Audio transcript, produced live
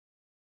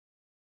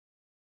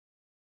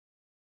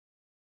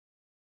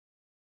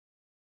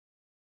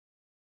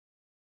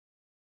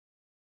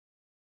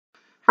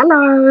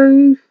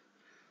Hello,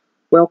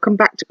 welcome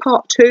back to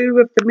part 2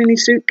 of the mini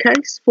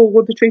suitcase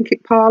for the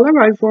Trinket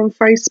Parlour over on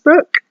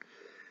Facebook.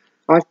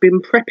 I've been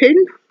prepping,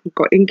 I've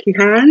got inky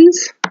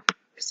hands,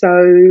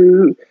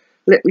 so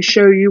let me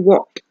show you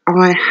what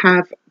I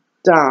have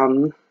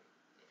done.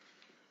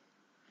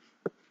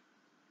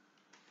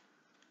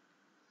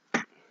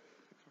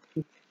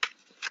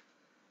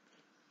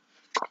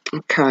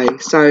 Okay,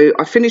 so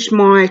I finished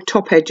my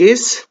top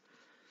edges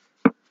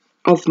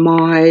of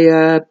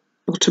my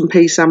bottom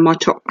piece and my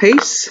top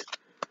piece.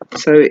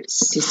 So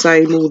it's the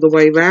same all the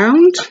way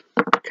round,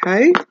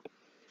 okay.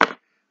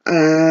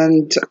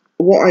 And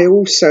what I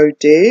also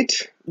did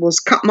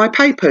was cut my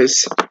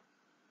papers.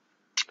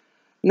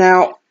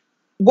 Now,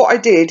 what I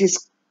did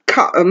is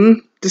cut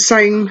them the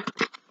same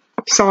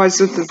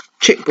size of the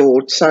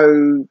chipboard,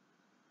 so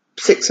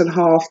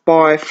 6.5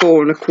 by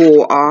 4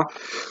 1/4.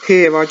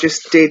 Here I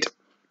just did,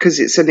 because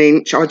it's an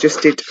inch, I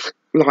just did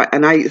like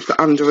 1/8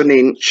 under an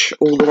inch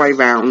all the way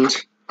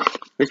round.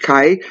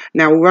 Okay,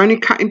 now we're only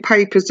cutting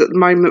papers at the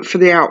moment for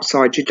the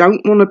outside. You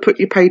don't want to put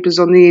your papers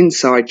on the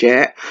inside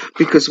yet,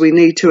 because we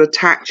need to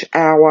attach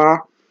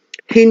our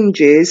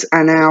hinges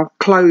and our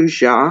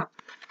closure,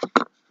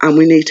 and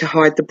we need to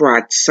hide the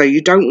brads. So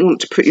you don't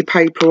want to put your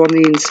paper on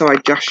the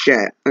inside just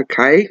yet,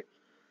 okay?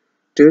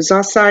 Do as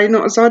I say,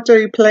 not as I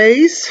do,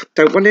 please.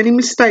 Don't want any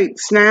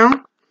mistakes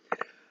now.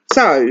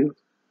 So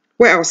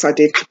what else I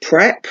did to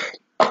prep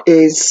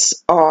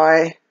is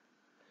I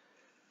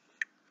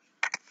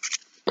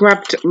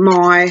grabbed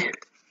my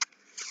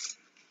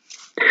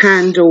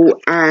handle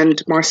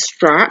and my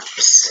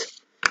straps,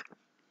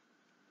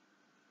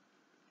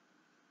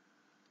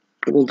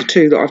 well, the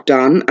two that I've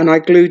done, and I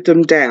glued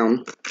them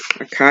down.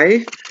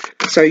 Okay,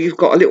 so you've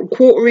got a little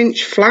 1/4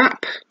 inch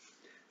flap,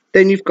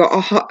 then you've got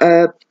a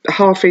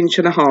 1/2 inch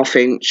and a 1/2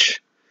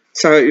 inch.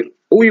 So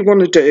all you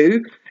want to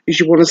do is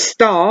you want to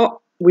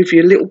start with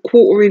your little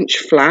 1/4 inch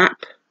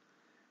flap,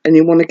 and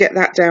you want to get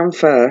that down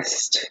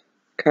first.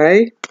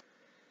 Okay,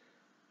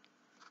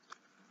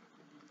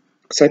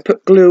 so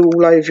put glue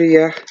all over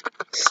your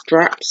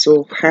straps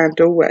or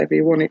handle, whatever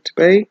you want it to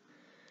be.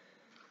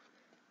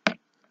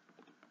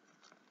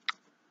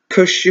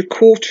 Push your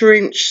 1/4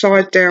 inch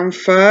side down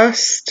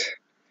first.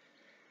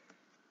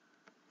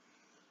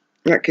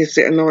 That gives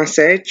it a nice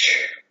edge.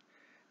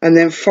 And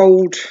then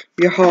fold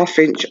your 1/2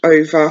 inch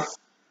over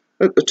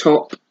at the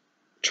top.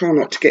 Try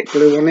not to get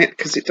glue on it,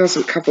 because it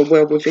doesn't cover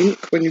well with ink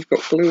when you've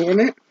got glue on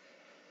it.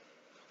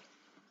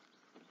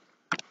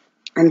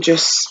 And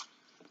just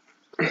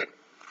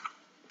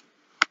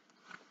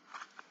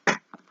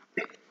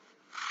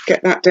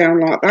get that down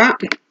like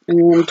that. And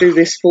you want to do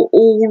this for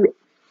all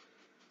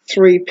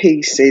 3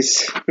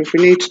 pieces. If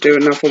we need to do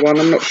another one,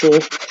 I'm not sure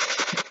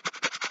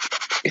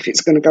if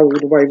it's going to go all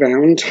the way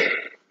round.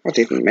 I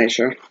didn't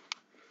measure.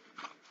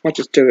 I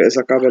just do it as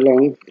I go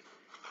along.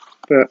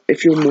 But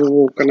if you're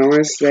more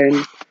organised,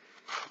 then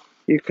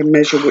you can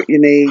measure what you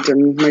need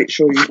and make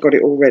sure you've got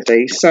it all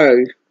ready.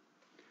 So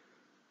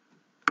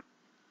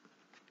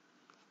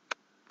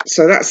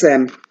that's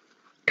them.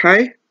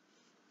 Okay,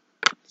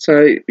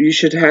 so you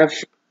should have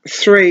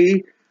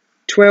 3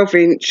 12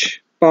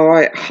 inch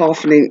by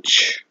 1/2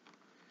 inch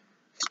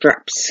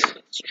straps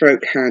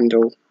stroke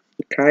handle.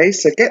 Okay,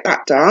 so get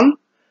that done.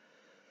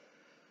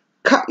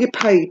 Cut your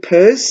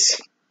papers.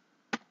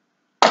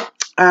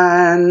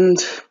 And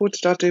what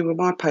did I do with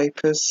my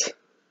papers?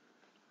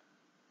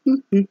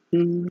 What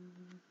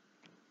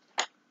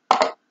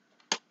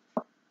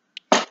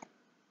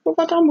have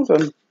I done with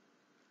them?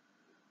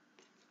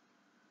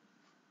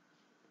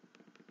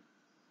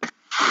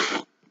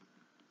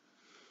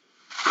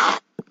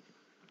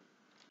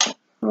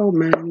 Oh,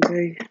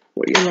 Mandy,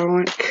 what are you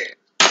like?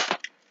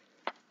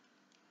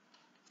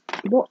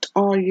 What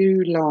are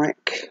you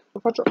like?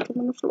 Have I dropped them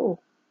on the floor?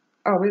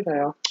 Oh, here they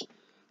are.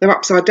 They're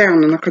upside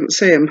down and I couldn't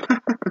see them.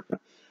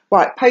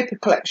 Right, paper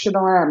collection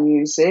I am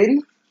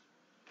using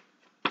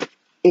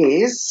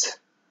is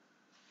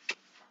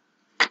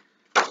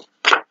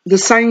the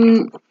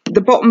same,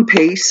 the bottom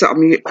piece,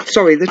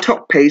 the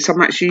top piece,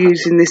 I'm actually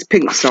using this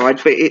pink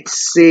side, but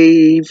it's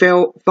the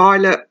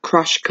Violet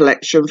Crush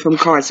collection from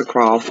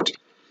Kaisercraft.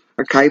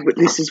 Okay, but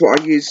this is what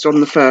I used on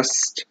the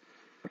first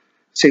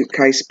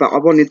suitcase, but I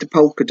wanted the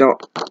polka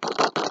dot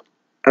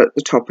at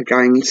the top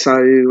again, so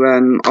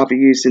I'll be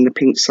using the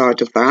pink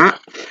side of that.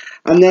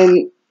 And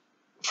then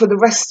for the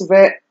rest of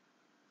it,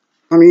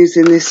 I'm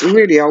using this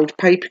really old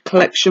paper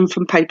collection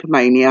from Paper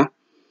Mania,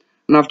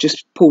 and I've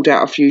just pulled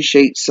out a few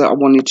sheets that I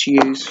wanted to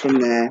use from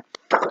there.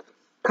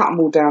 Cut them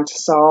all down to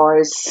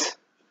size,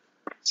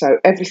 so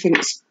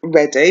everything's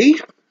ready.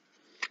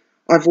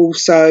 I've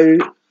also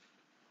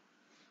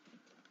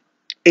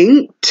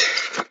inked.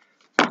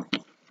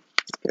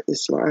 Get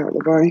this light out of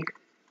the way.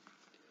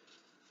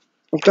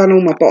 I've done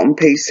all my bottom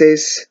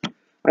pieces.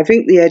 I've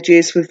inked the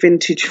edges with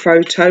Vintage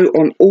Photo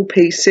on all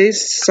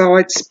pieces,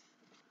 sides,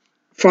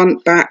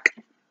 front, back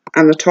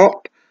and the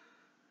top.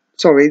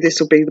 Sorry, this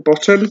will be the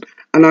bottom.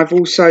 And I've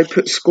also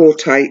put score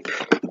tape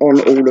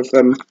on all of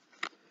them.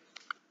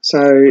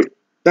 So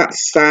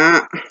that's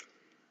that.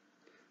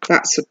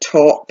 That's the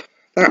top.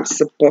 That's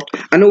the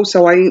bottom. And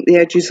also I ink the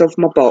edges of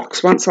my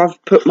box. Once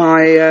I've put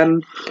my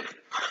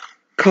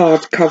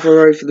card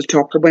cover over the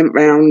top, I went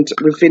round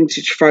with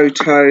Vintage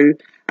Photo,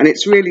 and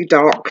it's really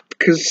dark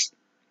because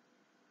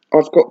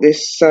I've got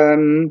this,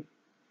 what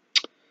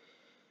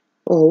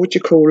do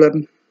you call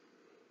them?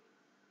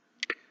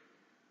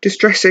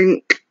 Distress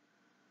ink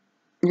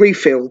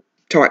refill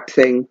type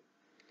thing.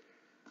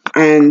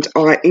 And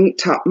I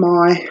inked up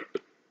my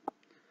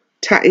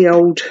tatty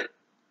old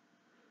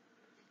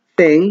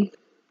thing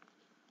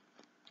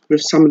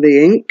with some of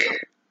the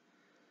ink,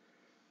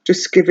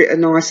 just to give it a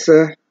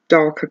nicer,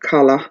 darker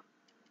colour.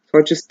 So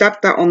I just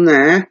dabbed that on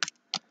there,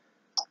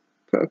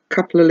 put a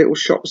couple of little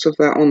shots of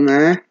that on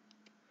there.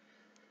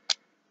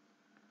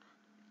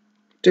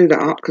 Do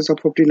that up because I'll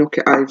probably knock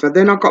it over.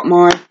 Then I got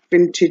my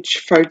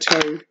Vintage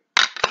Photo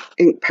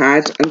ink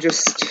pad and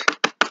just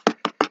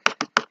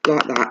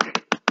like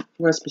that.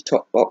 Where's my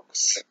top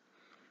box?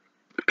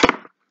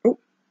 Oh,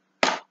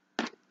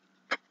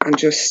 and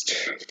just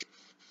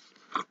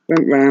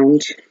went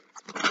round,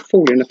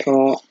 falling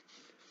apart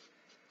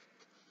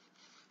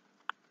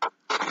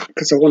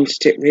because I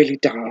wanted it really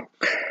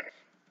dark.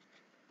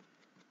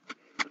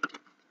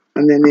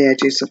 And then the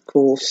edges, of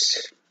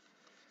course.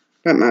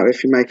 Don't matter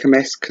if you make a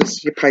mess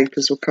because your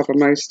papers will cover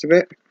most of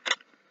it.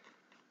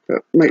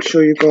 But make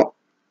sure you've got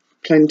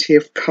plenty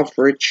of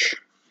coverage.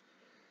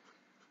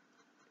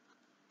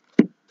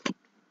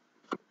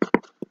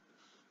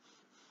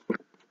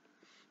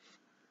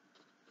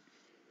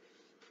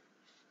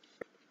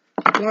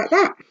 Like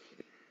that.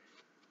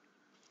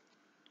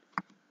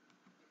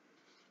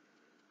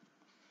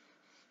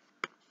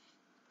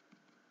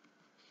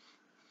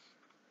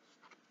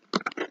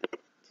 Is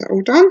that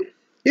all done?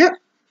 Yep.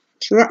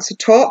 So that's the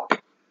top.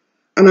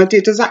 And I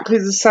did exactly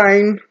the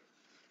same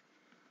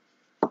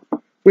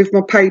with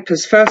my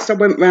papers. First I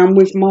went round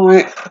with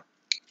my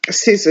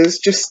scissors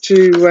just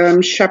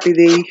to shabby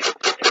the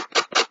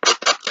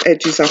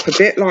edges up a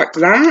bit like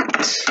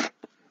that.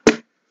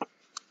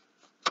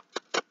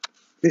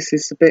 This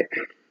is a bit,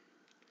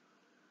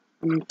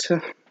 it's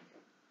a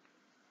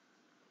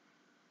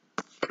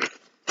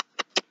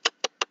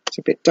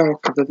bit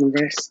darker than the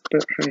rest,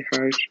 but hey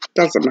ho,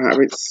 doesn't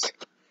matter, it's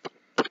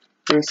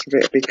most of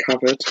it will be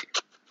covered.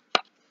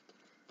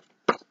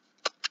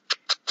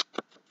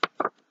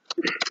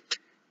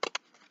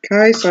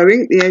 Okay, so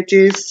ink the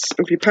edges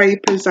of your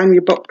papers and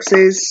your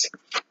boxes.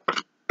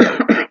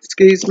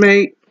 Excuse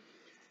me.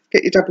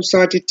 Get your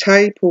double-sided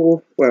tape,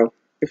 or, well,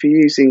 if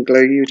you're using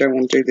glue, you don't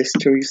want to do this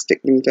till you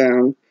stick them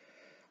down.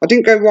 I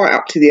didn't go right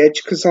up to the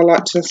edge because I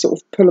like to sort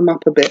of pull them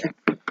up a bit.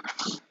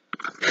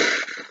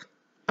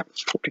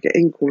 Probably get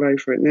ink all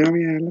over it now.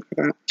 Yeah, look at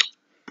that.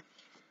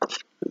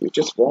 Let me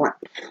just wipe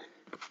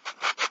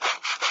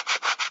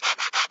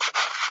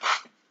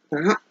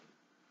that.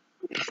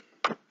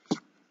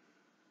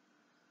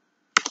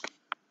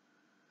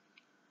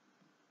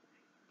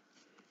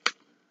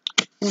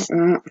 Like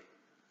that.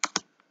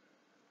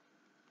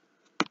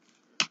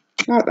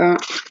 Like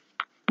that.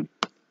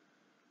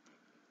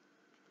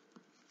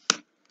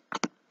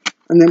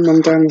 And then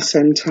run down the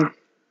centre.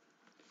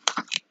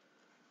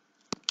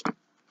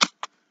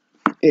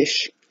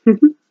 Ish.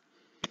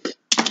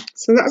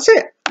 So that's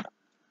it.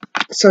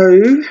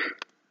 So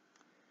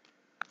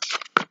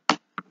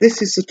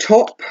this is the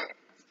top,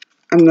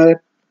 and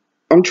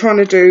I'm trying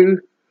to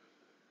do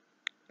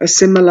a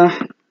similar,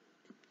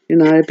 you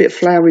know, a bit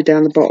flowery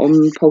down the bottom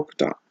and polka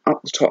dot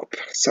up the top.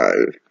 So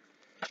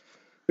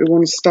we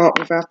want to start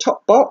with our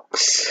top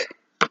box.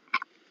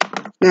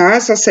 Now,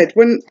 as I said,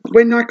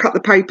 when I cut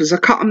the papers, I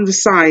cut them the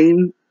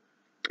same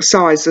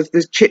size of the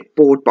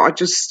chipboard, but I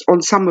just,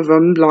 on some of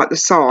them, like the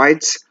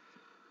sides,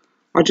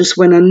 I just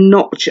went a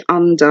notch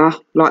under,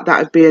 like that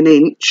would be an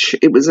inch.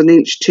 It was an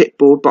inch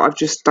chipboard, but I've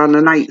just done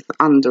an eighth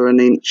under an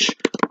inch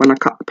when I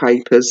cut the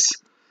papers.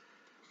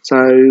 So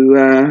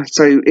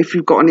if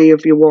you've got any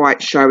of your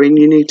white showing,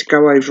 you need to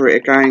go over it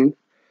again.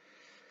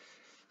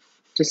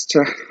 Just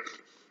to,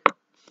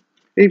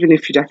 even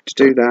if you'd have to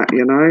do that,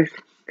 you know,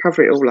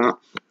 cover it all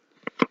up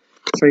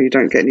so you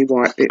don't get any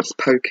white bits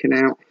poking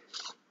out.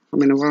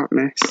 I'm in a right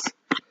mess.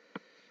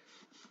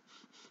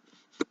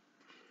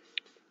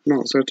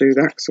 Might as well do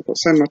that because I've got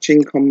so much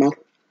ink on my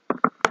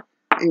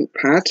ink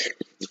pad.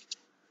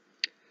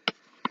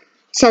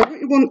 So what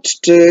you want to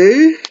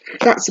do,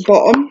 that's the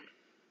bottom.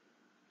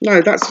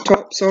 No, that's the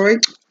top, sorry.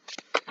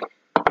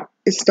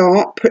 Is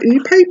start putting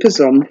your papers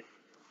on.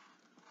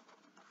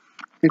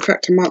 In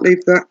fact, I might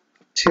leave that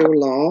till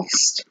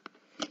last.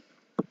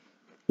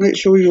 Make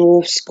sure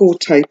your score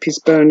tape is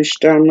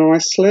burnished down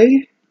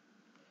nicely.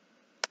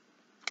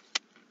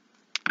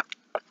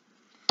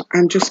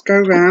 And just go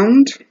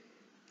round.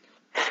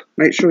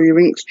 Make sure your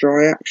ink's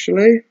dry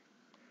actually.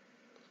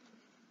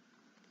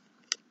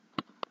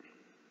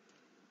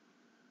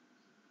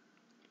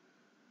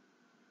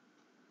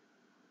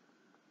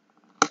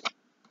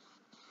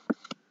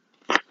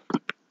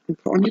 And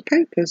put on your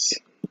papers.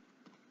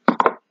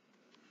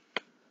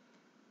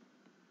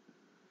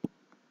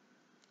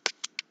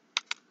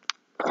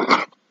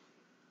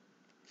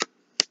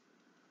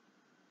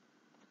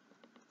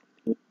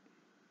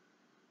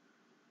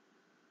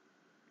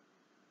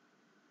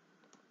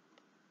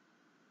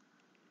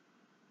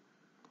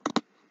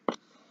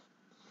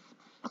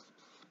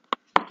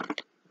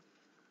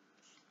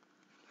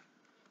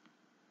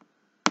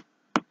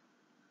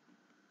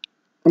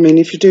 I mean,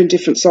 if you're doing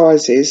different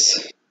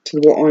sizes to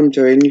what I'm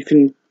doing, you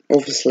can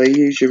obviously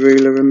use your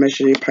ruler and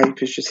measure your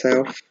papers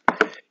yourself.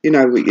 You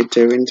know what you're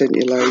doing, don't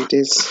you,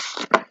 ladies?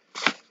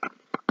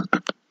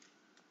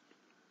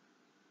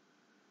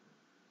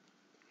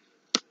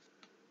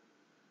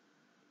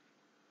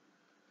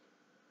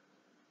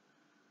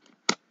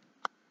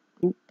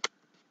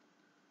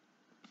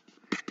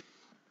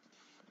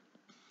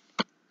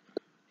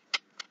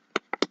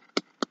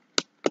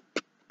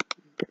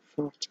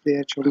 Far to the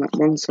edge on that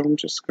one, so I'm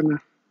just going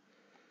to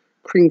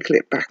crinkle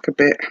it back a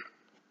bit.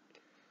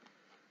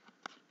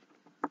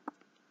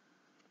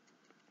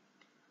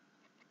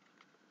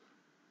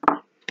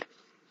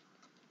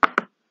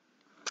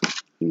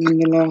 And then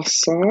the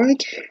last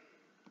side.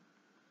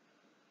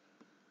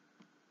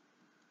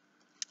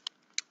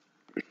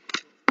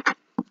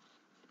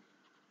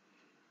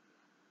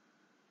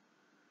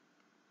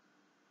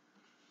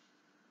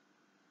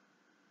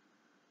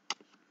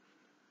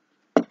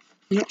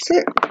 And that's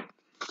it.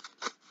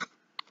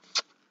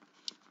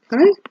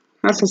 Okay.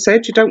 As I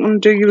said, you don't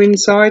want to do your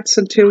insides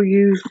until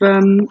you've,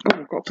 oh,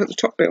 I've got to put the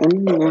top bit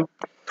on, haven't I?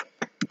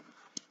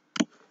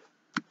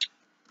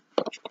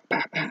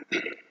 About that.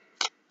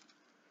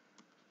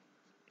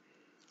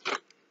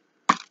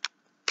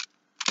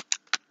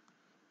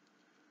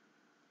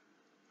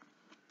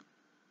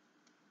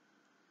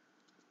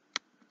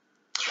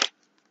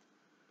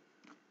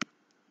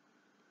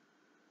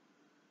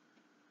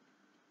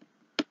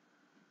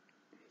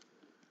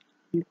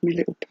 With my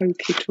little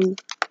pokey tool.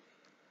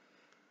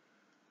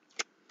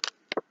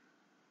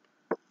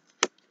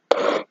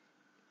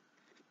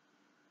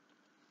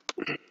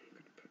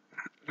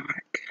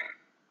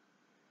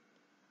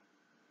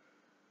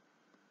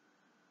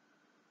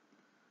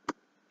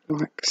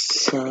 Like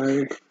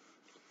so.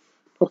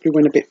 Probably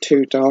went a bit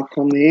too dark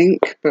on the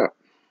ink, but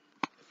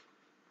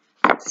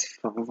that's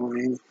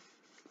fine.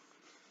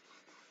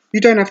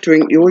 You don't have to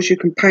ink yours, you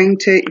can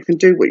paint it, you can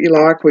do what you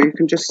like, or you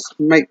can just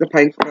make the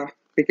paper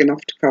big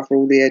enough to cover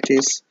all the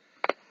edges.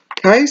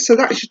 Okay, so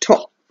that's your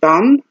top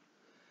done.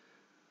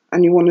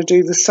 And you want to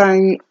do the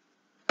same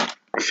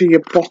for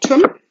your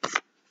bottom,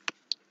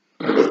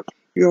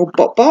 your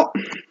bot.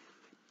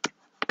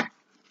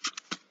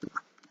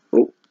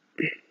 Oh.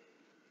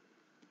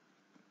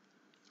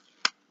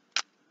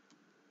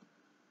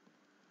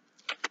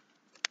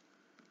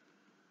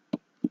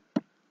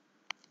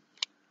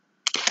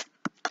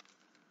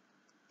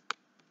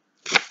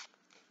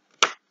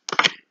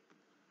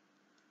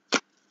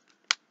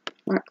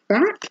 Like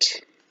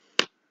that.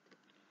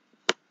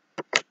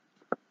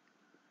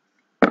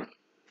 I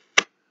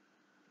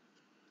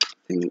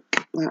think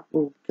that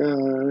will go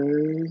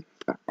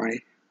that way.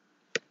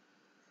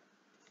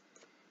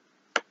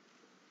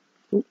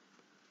 Ooh.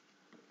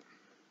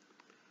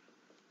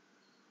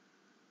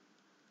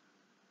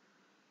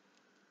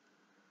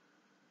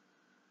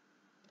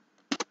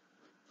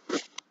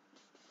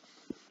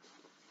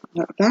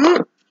 Like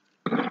that.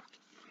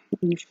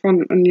 In your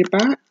front and your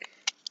back.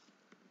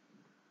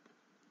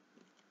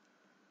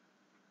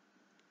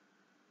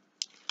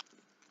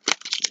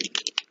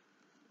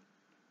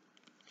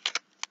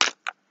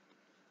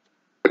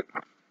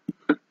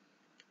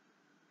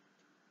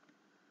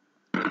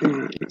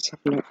 Right, let's have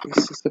a look.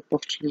 This is the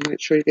bottom. Make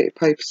sure you get your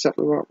papers up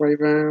the right way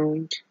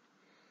round.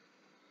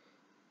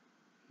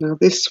 Now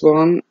this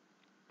one,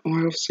 I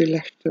obviously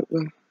left at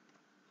the,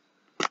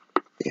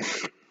 yeah.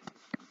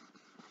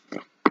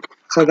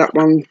 So that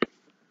one,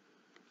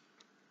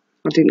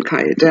 I didn't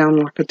cut it down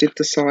like I did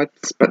the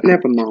sides, but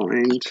never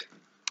mind.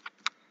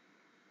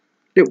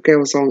 Little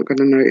girls aren't going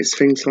to notice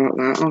things like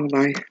that, are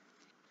they?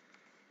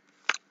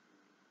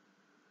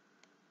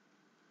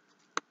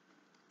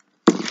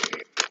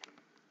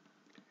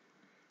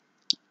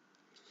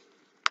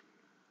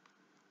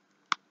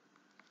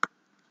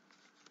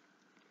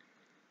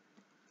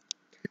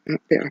 That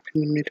bit up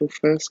in the middle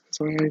first because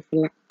I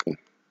overlapped the...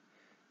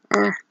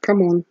 Ah,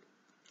 come on.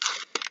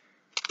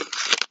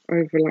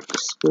 Overlap the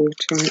score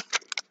tape.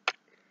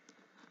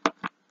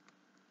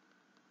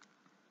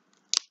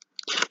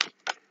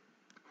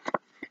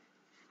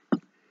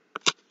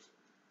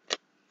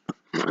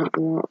 Not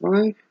the right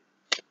way.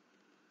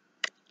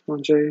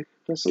 Mind you,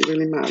 doesn't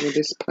really matter with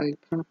this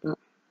paper, but...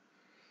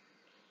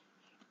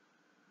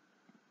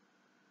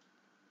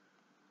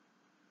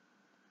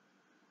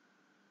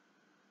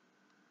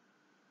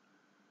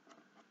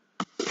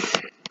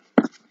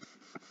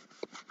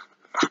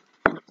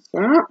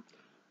 That.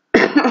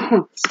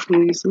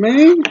 Excuse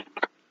me.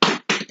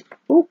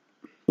 Oh,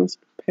 that's a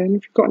pen.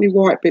 If you've got any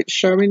white bits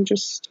showing,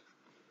 just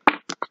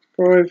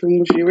go over them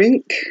with your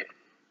ink.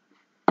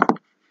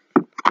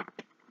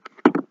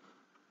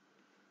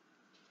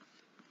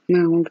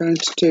 Now I'm going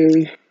to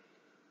do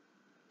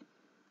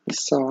the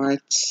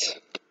sides.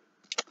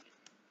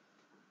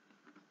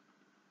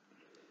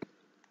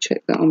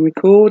 Check that I'm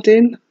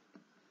recording.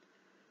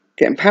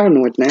 Getting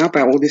paranoid now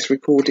about all this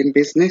recording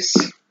business.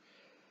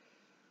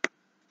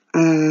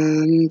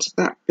 And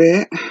that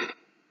bit.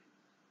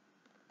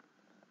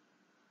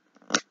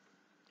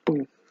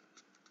 Oh,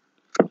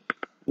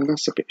 well,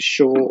 that's a bit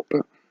short,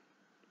 but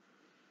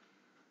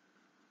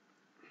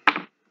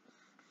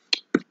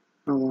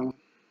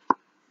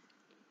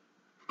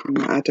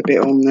add a bit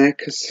on there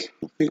because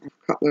I think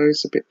I've cut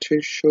those a bit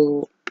too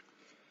short.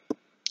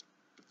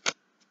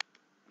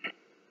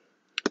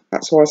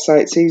 That's why I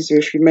say it's easier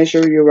if you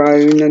measure your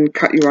own and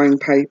cut your own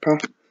paper.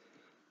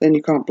 Then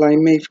you can't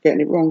blame me for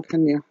getting it wrong,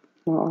 can you?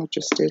 Like I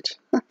just did.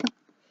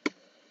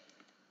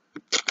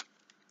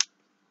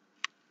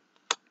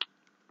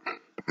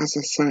 As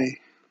I say,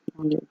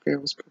 my little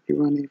girls probably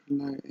won't even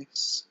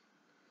notice.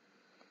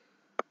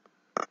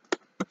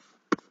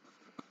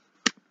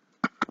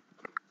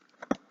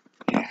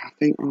 Yeah, I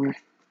think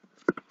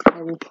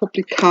I will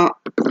probably cut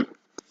some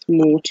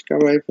more to go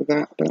over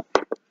that, but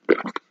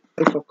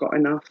if I've got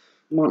enough,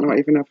 I might not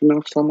even have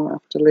enough, so I might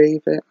have to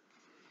leave it.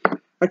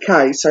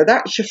 Okay, so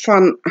that's your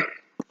front,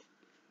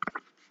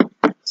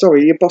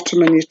 sorry, your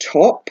bottom and your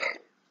top.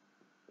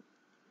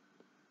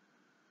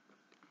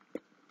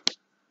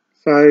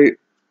 So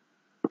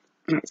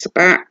that's the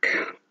back,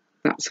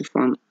 that's the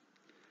front.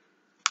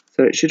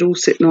 So it should all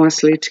sit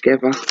nicely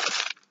together,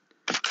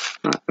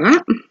 like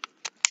that.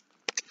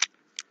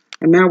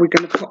 And now we're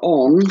going to put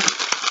on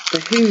the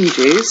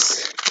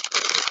hinges.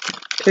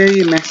 Clear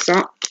your mess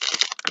up.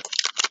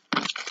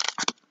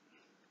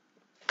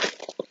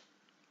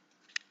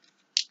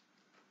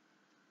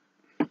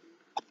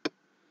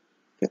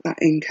 Get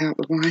that ink out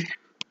of the way.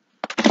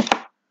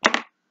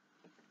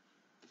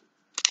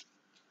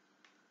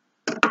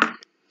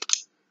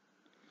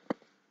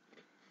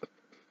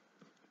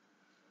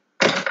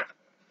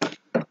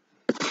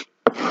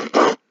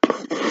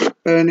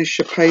 Burnish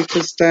your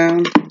papers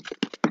down.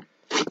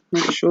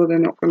 Make sure they're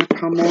not going to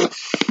come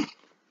off.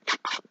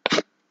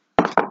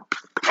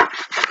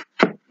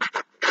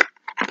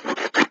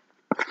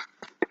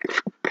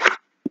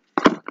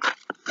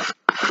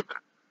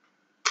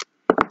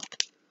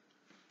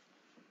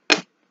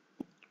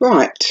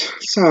 Right,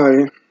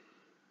 so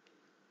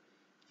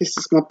this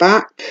is my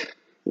back,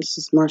 this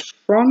is my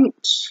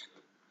front,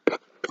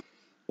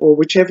 or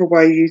whichever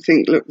way you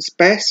think looks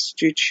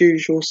best, you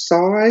choose your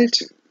side.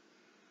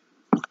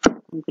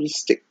 I'm going to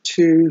stick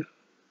to,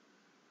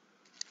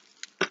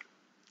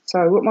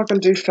 so what am I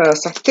going to do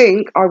first? I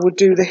think I will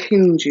do the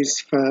hinges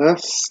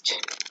first.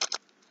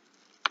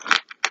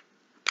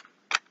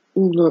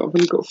 Oh look, I've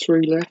only got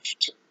 3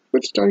 left.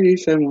 What did I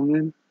use them on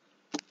then?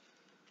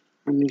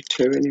 I need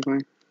 2 anyway.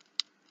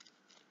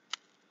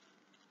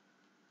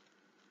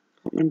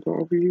 Can't remember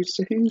what I used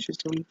the hinges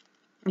on.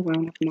 Oh well,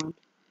 never mind.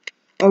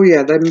 Oh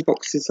yeah, them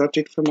boxes I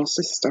did for my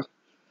sister.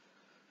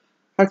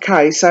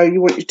 Okay, so you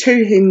want your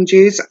 2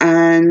 hinges,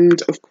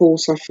 and of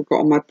course I've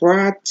forgotten my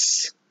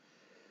brads.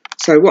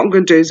 So what I'm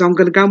going to do is I'm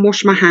going to go and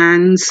wash my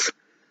hands,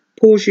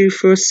 pause you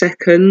for a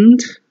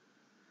second,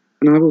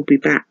 and I will be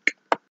back.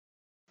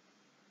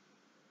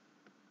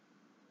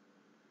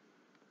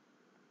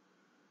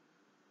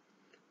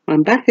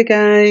 I'm back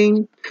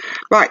again.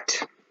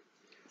 Right,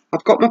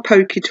 I've got my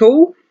pokey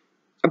tool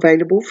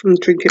available from the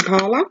Trinket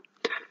Parlour.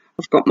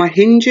 I've got my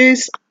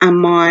hinges and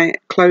my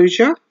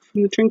closure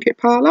from the Trinket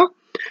Parlour.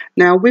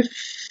 Now with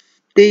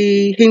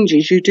the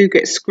hinges you do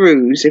get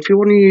screws. If you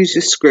want to use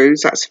the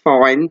screws, that's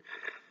fine,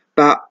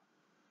 but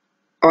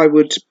I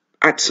would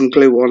add some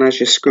glue on as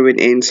you're screwing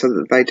in so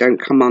that they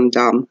don't come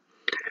undone.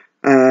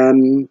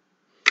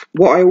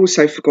 What I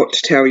also forgot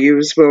to tell you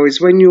as well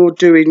is when you're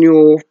doing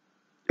your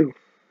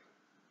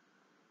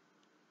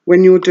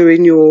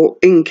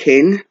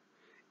inking,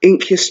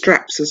 ink your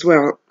straps as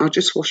well. I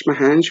just washed my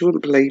hands, you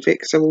wouldn't believe it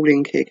because they're all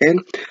inky again.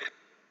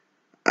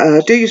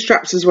 Do your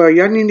straps as well.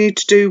 You only need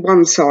to do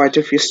one side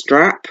of your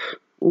strap.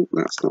 Oh,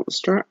 that's not the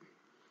strap.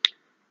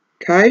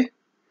 Okay.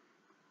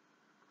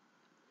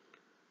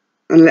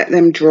 And let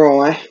them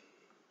dry.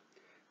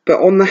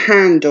 But on the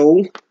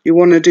handle, you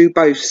want to do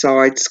both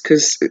sides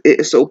because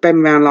it'll sort of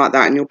bend around like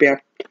that and you'll be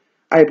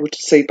able to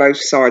see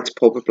both sides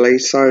probably.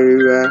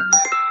 So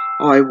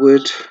I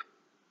would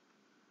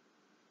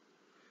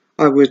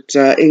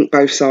ink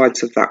both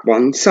sides of that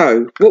one.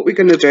 So what we're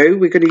going to do,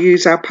 we're going to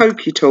use our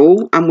pokey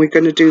tool and we're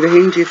going to do the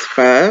hinges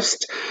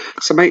first.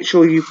 So make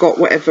sure you've got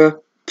whatever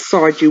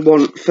side you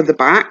want for the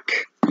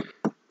back.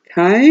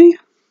 Okay.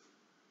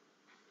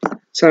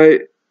 So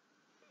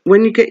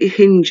when you get your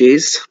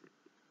hinges,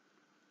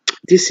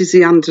 this is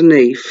the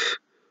underneath.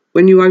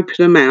 When you open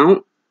them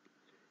out,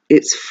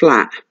 it's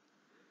flat.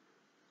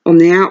 On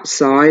the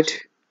outside,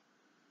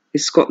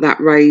 it's got that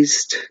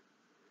raised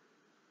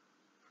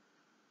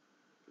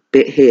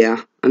bit here,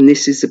 and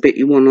this is the bit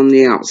you want on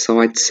the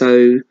outside,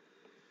 so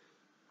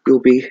you'll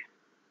be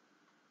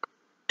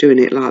doing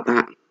it like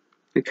that.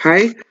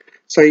 Okay,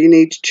 so you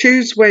need to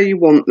choose where you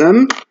want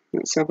them.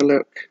 Let's have a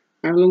look.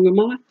 How long am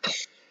I?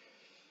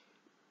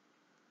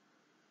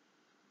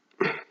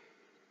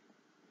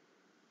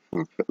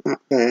 I'll put that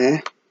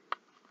there.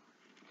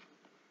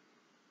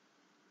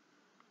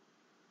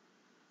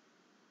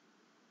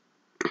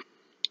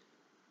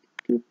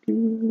 I'll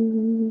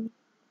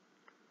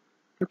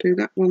do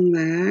that one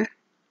there.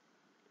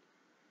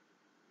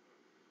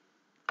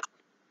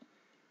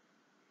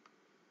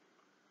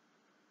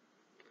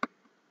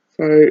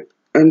 So,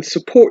 and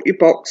support your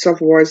box,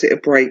 otherwise it'll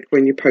break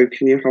when you're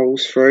poking your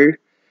holes through.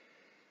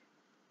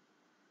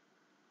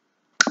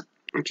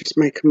 I'll just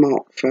make a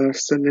mark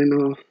first and then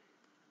I'll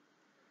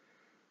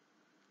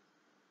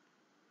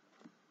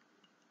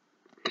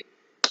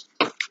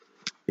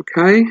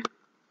okay.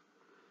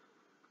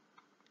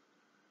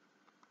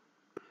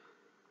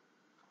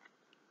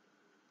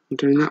 I'm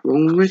doing that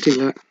wrong already,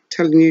 look.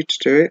 Telling you to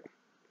do it.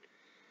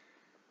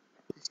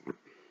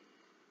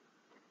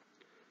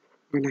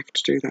 I'm going to have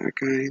to do that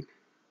again.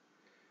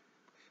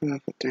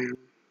 Further down.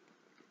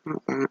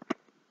 Like that.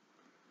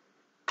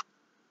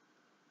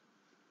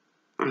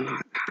 And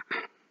like that.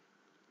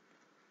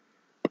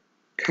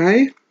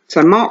 Okay.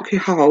 So mark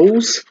your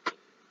holes.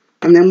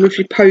 And then with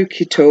your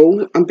pokey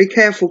tool. And be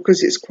careful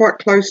because it's quite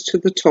close to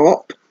the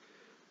top.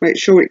 Make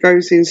sure it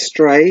goes in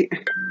straight.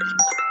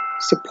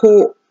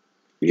 Support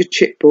your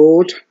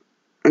chipboard.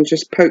 And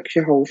just poke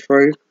your hole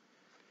through.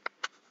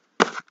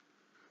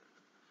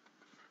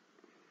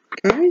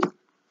 Okay.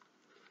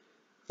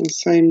 And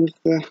same with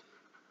the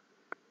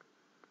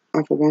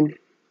other one.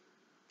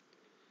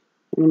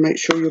 And make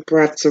sure your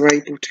brads are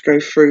able to go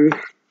through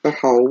the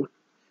hole.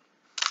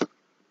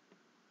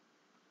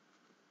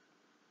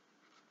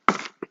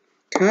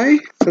 Okay,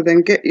 so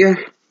then get your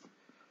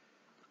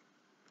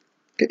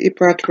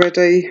brad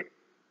ready,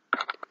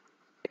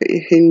 put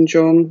your hinge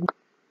on,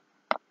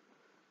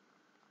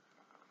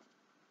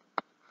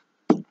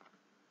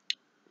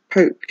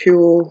 poke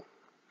your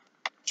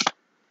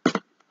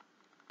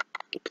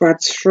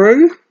brads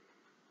through.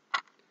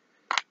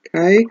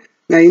 Okay,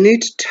 now you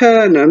need to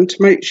turn them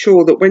to make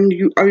sure that when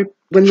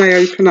they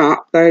open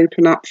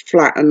up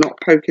flat and not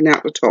poking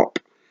out the top.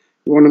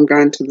 You want them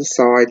going to the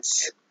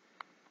sides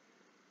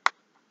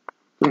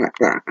like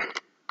that.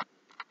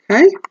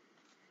 Okay,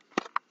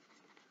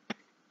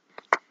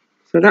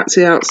 so that's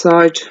the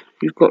outside.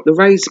 You've got the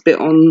raised bit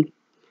on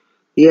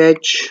the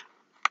edge,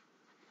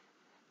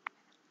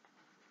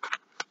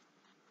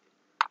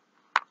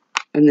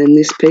 and then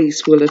this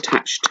piece will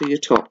attach to your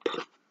top.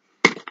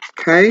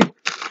 Okay,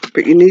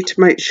 but you need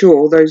to make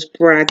sure those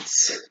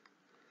brads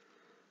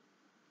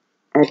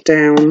are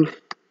down.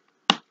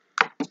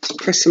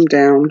 Press them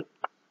down.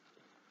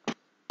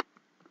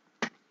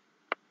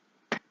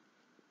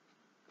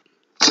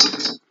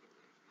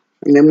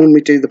 And then when we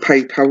do the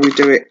paper, we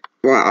do it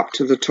right up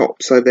to the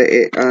top so that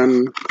it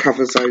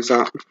covers those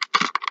up.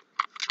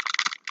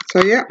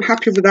 So yeah,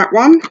 happy with that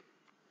one.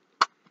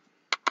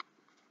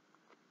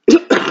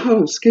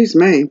 Oh, excuse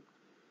me.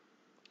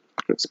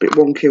 Looks a bit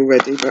wonky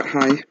already, but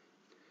hey.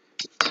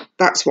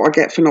 That's what I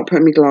get for not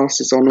putting my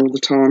glasses on all the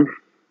time.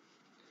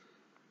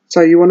 So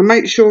you want to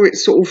make sure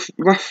it's sort of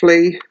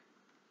roughly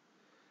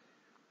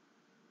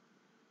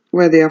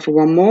where the other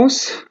one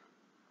was.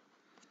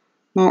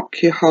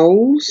 Mark your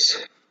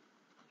holes.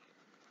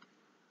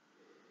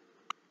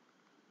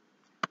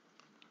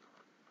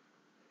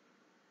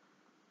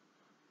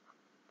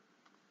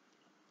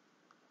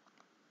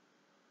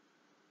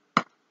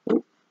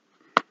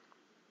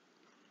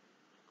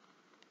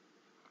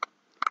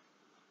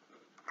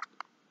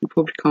 You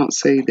probably can't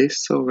see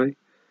this, sorry.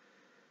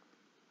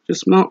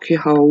 Just mark your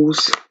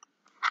holes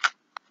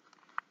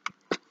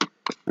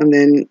and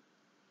then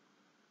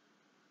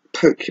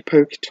poke your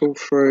pokey tool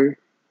through.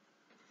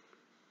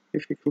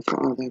 If you can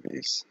find, oh, there it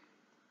is.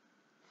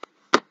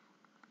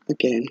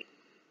 Again,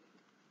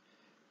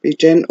 be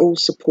gentle,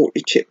 support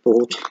your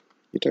chipboard.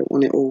 You don't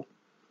want it all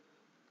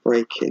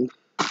breaking.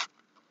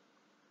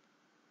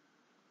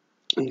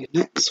 And the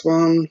next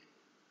one.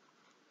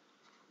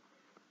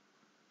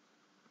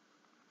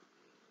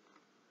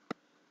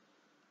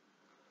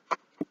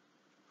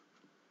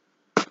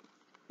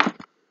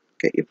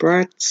 Get your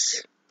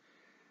brads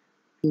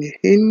and your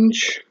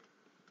hinge.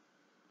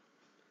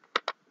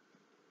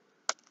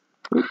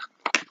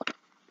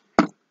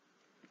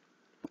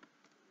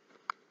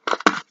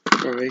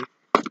 Sorry,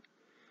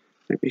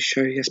 let me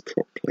show you this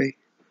properly.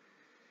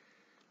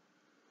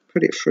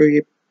 Put it through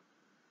your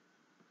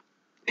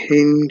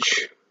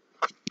hinge,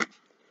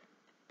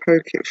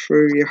 poke it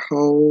through your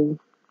hole.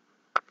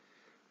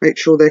 Make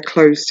sure they're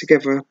closed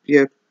together,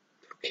 your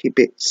hooky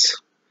bits,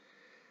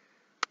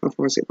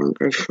 otherwise it won't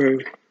go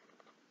through.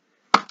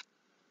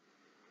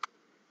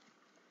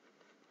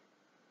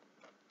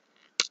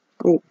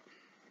 Oh,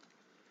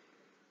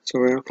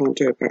 sorry, I can't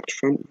do it back to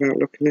front without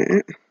looking at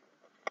it.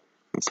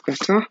 That's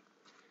better.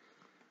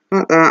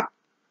 Like that.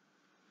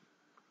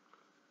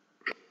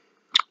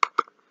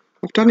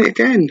 I've done it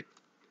again.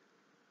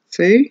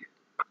 See?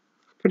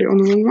 Put it on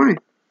the wrong way.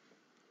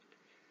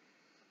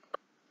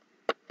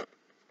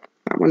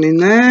 That one in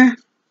there.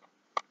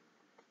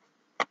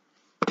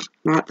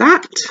 Like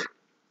that.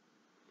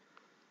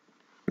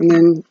 And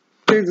then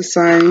do the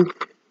same.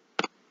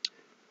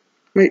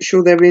 Make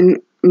sure they're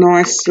in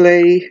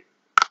nicely.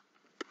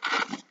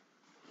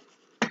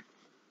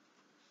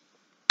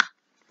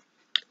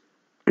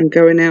 And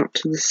going out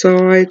to the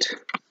side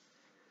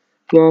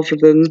rather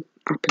than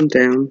up and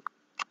down.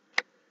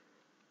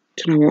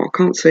 Do you know what? I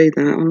can't see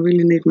that. I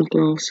really need my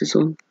glasses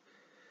on.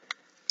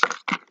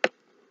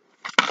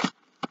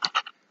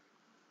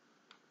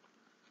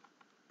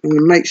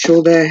 And make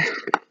sure they're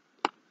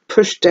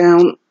pushed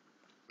down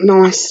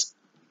nice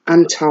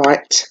and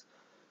tight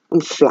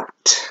and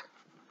flat.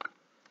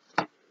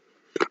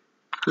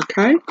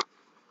 Okay,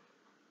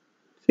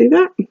 see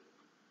that?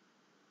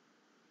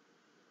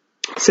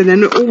 So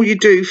then all you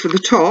do for the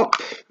top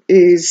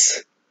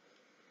is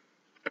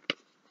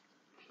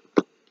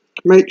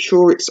make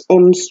sure it's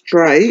on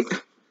straight,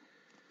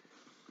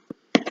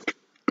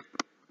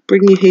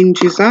 bring your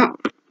hinges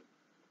up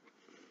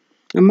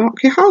and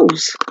mark your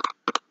holes.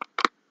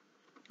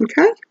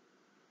 Okay,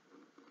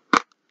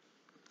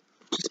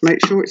 just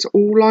make sure it's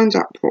all lined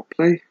up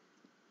properly.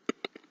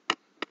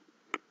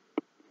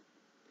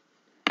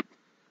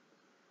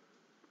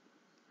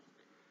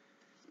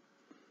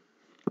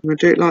 I'm going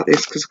to do it like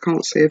this because I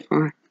can't see if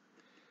I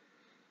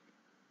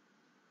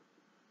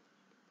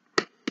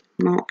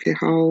mark your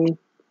hole.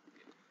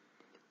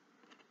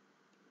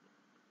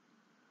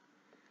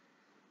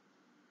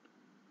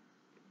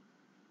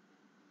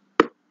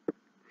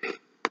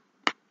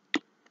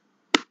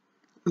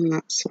 On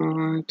that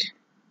side,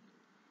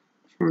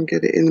 try and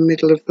get it in the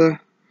middle of the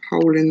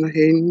hole in the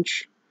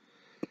hinge.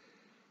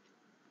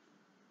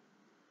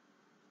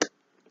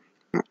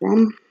 That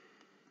one.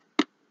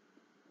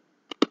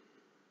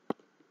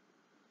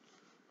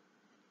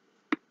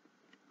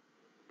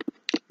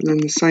 And then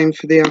the same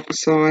for the other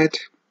side.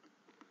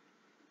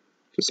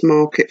 Just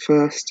mark it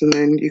first, and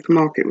then you can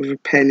mark it with a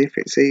pen if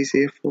it's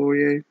easier for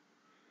you.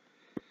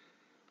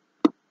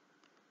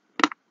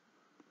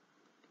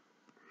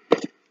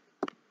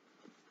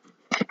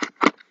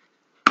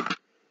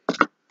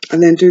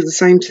 And then do the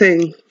same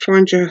thing.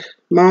 Find your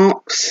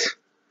marks,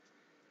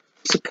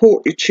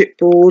 support your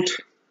chipboard.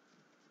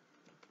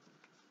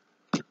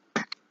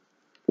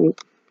 Oh,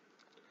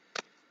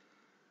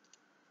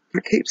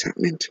 that keeps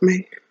happening to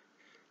me.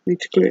 Need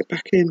to glue it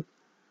back in.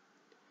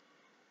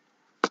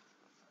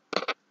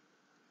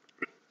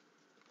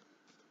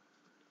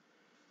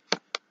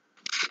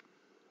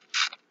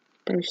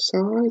 Both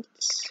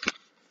sides.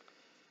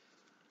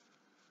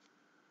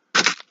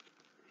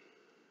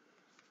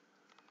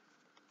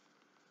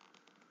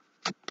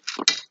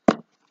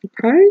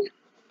 Okay, you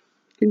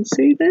can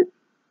see that.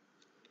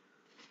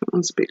 That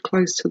one's a bit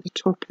close to the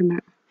top, isn't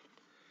it?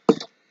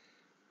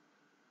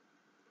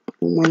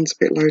 And one's a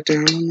bit low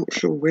down, I'm not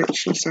sure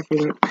which. Let's have a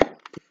look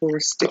before I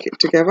stick it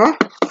together.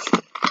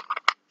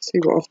 See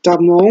what I've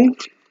done wrong.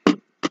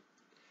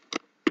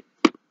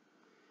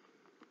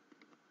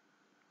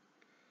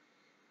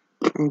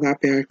 Oh,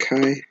 that'd be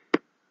okay.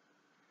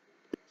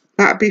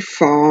 That'd be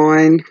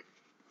fine.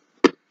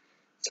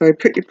 So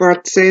put your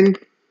brads in.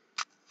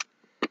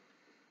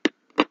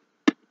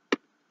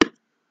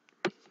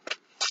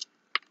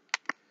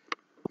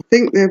 I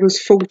think there was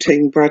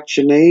 14 brads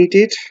you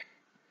needed.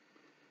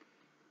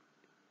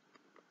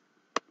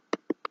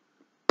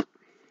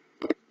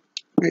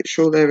 Make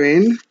sure they're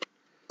in.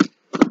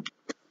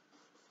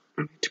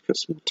 I need to put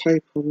some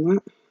tape on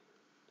that.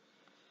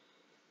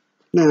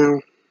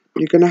 Now,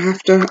 you're going to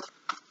have to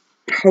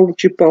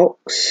hold your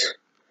box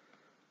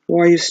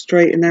while you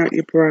straighten out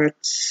your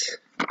brads.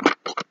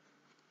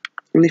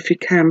 And if you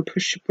can,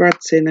 push your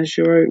brads in as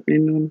you're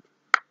opening them.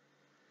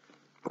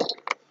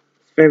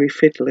 It's very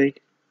fiddly.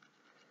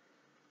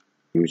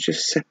 Let me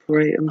just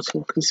separate them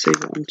so I can see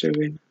what I'm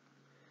doing.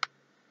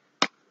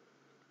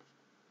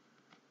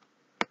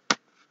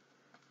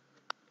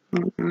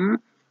 Like that.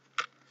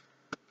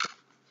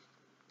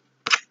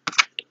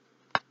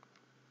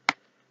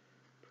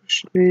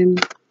 Push them in,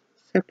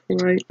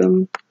 separate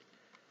them.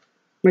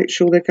 Make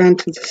sure they're going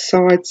to the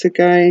sides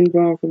again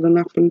rather than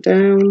up and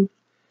down.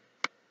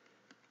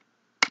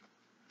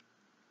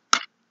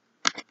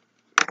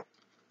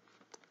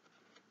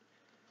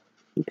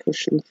 And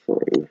push them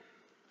through.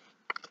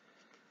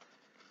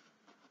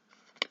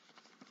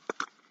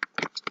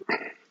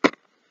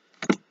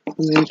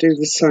 And then do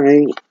the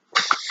same.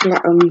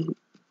 Flatten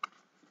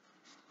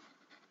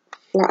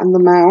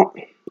them out.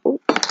 Oh,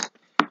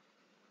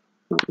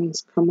 that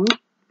one's come up.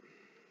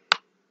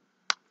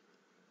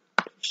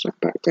 Push that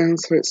back down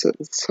so it's at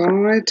the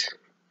side.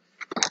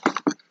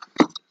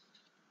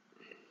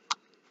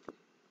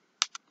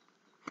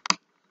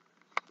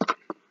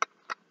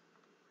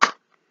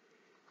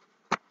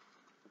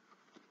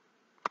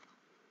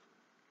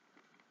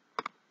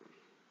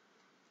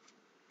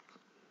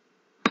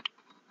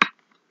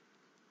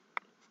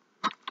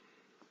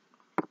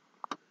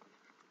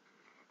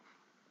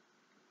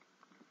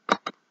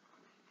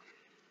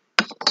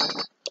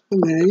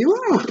 And there you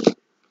are.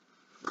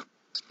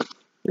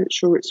 Make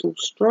sure it's all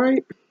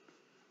straight.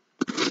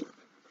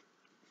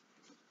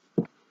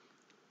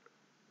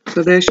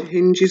 So there's your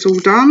hinges all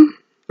done.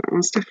 That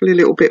one's definitely a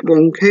little bit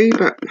wonky,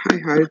 but hey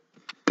ho,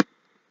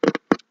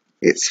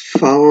 it's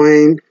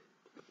fine.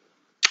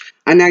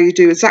 And now you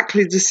do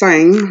exactly the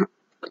same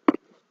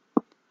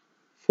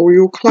for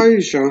your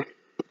closure.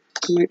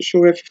 Make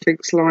sure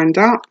everything's lined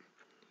up.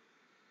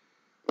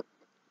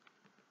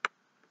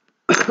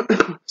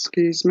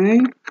 Excuse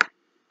me.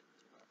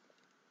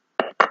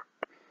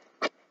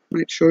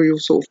 Make sure you're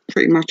sort of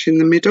pretty much in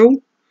the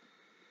middle.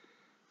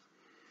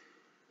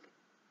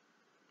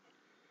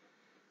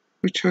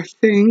 Which I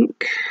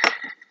think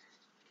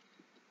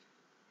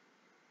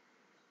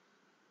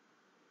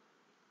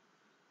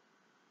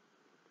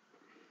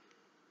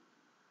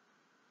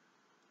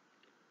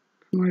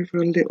come over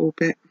a little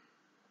bit.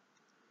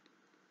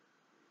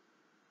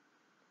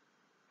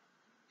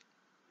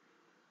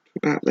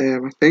 About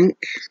there, I think.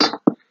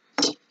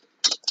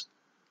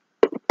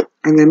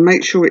 And then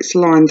make sure it's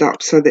lined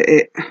up so that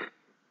it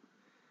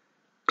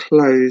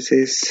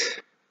closes.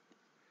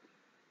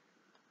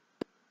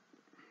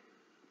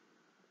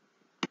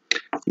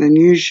 Then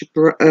use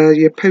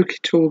your pokey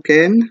tool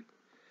again.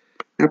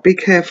 Now be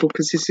careful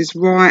because this is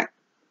right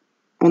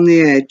on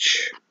the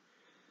edge.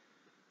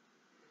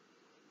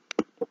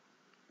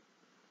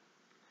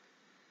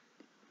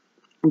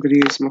 I'm going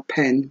to use my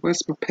pen.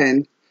 Where's my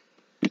pen?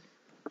 I'm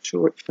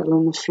sure it fell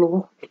on the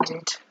floor. It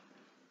did.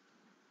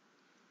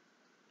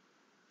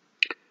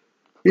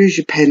 Use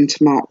your pen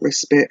to mark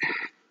this bit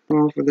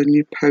rather than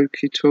your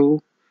pokey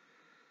tool.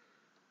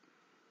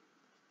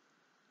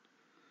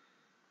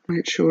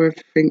 Make sure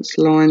everything's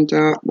lined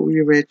up, all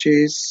your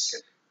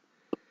edges.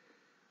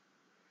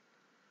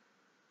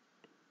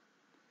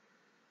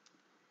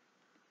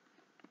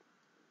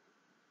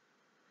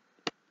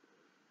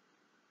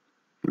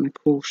 And of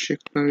course your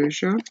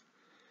closure.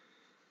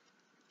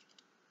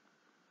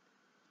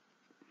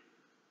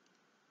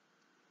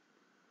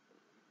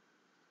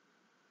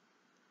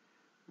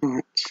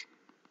 Right,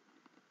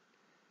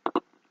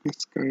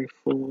 let's go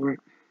for it.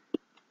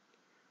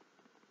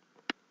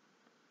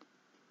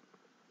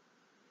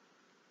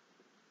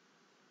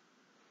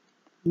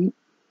 See,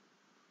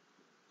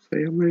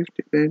 I moved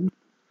it then.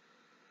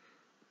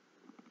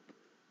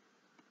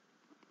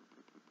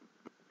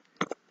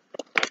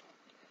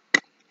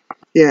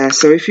 Yeah,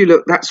 so if you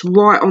look, that's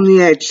right on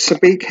the edge, so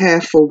be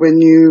careful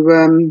when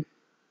you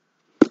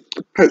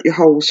poke your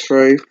holes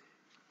through.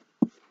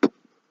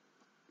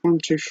 1,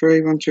 2,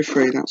 3, 1, 2,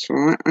 3, that's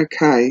right.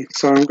 Okay,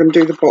 so I'm going to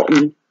do the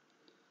bottom,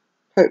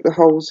 poke the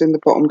holes in the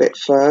bottom bit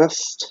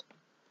first.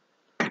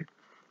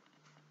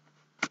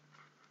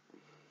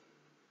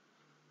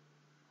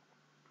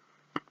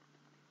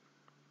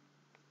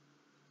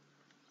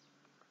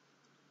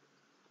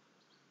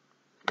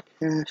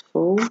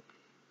 Careful.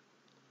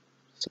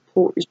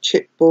 Support your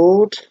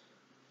chipboard,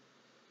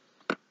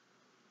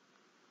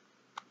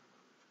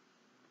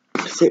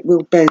 because it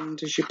will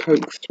bend as you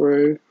poke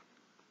through.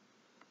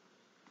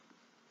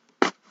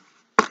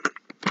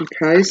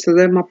 Okay, so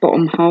they're my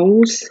bottom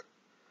holes.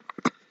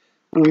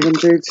 And I'm going to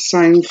do the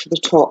same for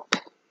the top.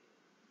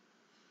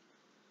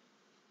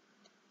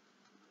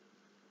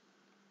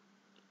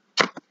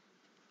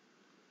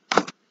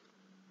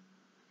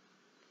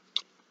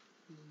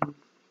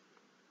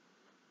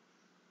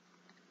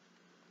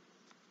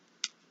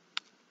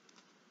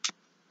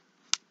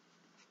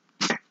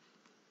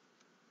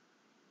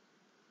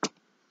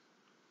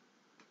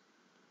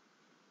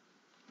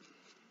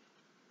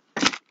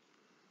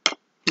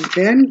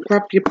 Again,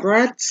 grab your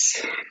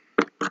brads.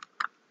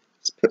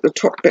 Let's put the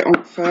top bit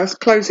on first.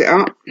 Close it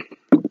up.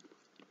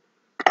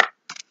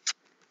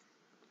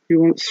 You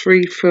want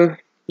 3 for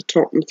the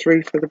top and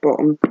 3 for the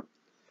bottom.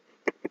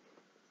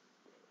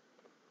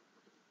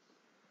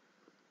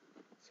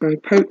 So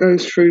poke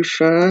those through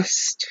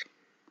first.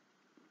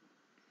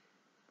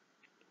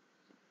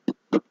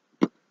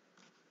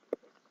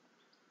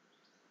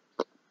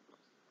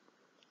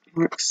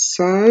 Like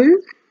so.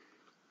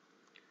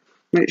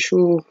 Make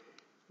sure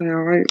they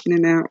are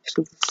opening out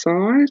to the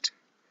side.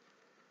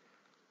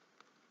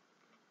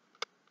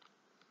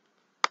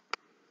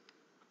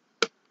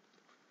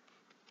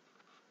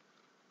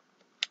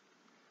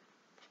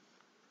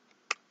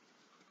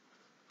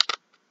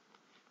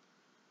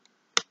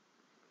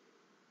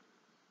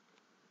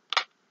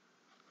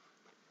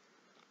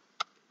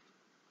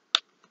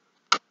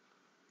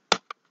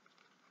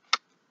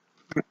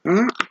 Like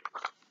that.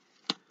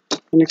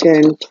 And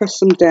again, press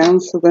them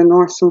down so they're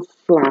nice and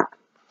flat.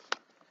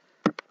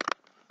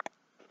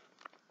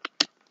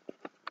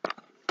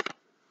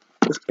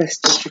 As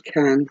best as you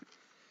can.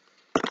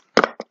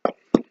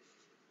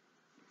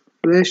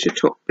 There's your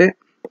top bit.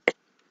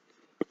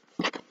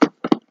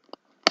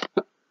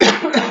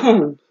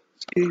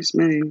 Excuse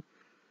me.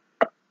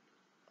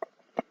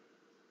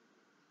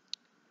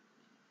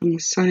 And the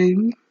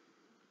same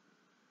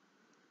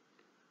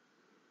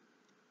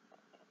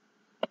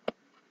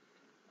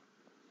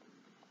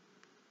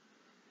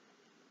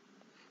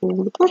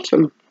for the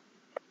bottom.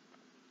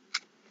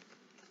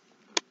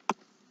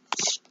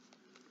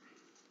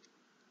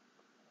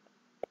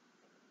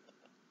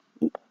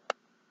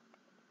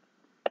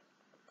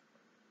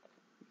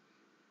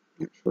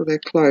 Make sure they're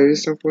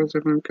closed, otherwise they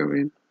won't go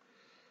in.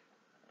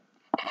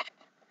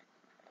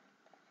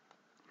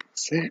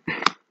 That's it.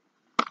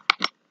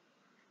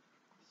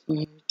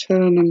 So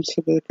turn them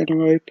so they're going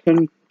to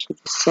open to the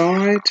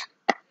side.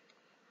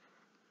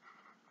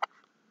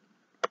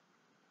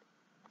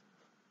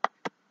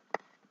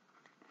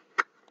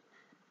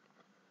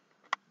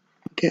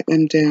 Get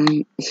them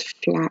down as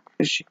flat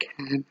as you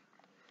can.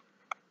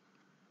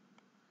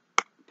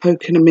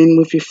 Poking them in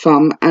with your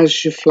thumb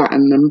as you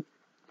flatten them.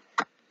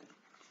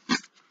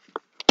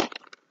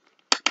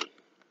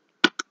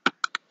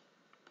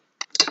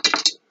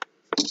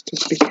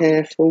 Just be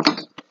careful.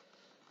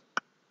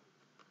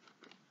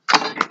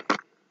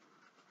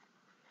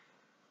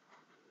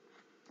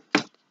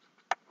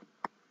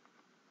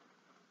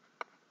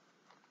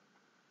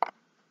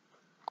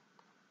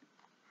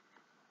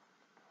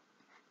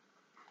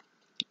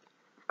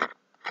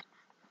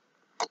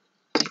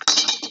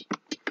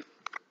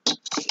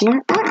 just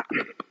like that.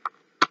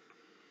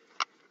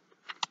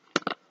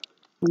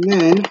 And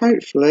then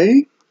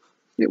hopefully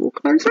it will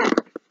close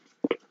up.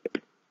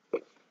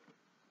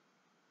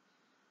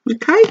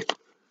 Okay.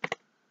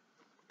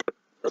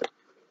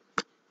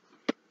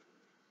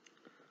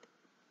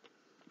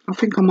 I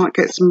think I might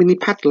get some mini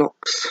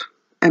padlocks,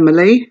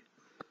 Emily.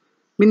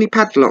 Mini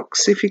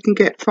padlocks, if you can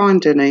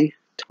find any.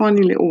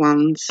 Tiny little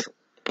ones.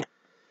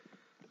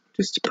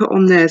 Just to put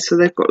on there so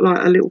they've got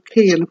like a little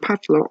key and a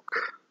padlock.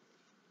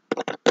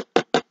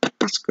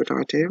 That's a good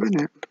idea,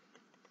 isn't it?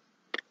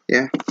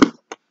 Yeah.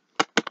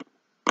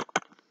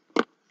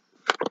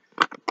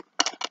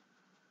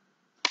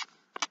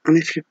 And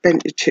if you've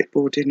bent your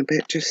chipboard in a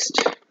bit,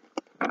 just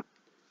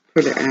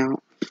pull it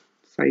out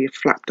so your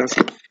flap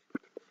doesn't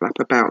flap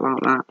about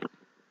like that.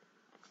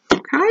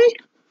 Okay.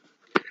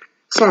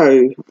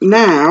 So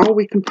now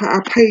we can put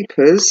our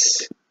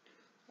papers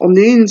on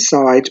the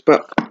inside,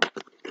 but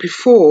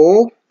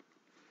before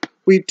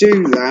we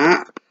do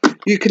that,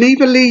 you can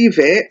either leave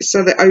it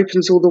so that it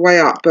opens all the way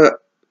up, but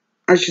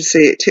as you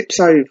see, it tips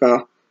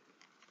over.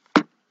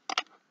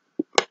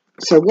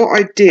 So what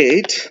I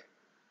did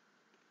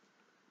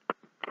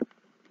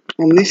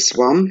on this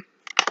one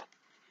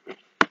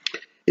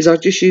is I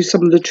just used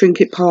some of the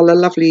Trinket Parlour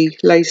lovely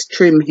lace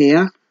trim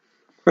here,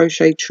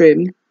 crochet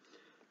trim,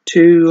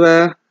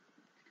 to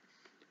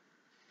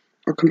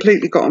I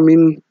completely got them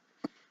in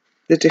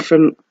the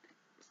different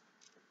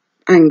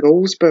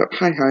angles, but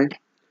hey ho,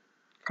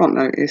 can't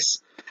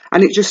notice,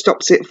 and it just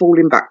stops it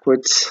falling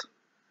backwards.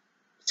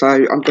 So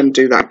I'm going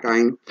to do that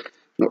again.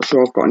 Not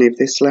sure I've got any of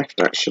this left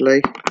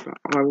actually, but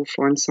I will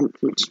find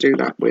something to do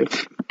that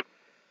with.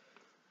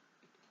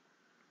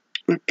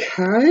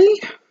 Okay,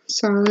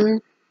 so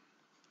happy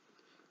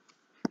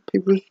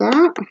with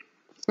that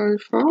so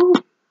far.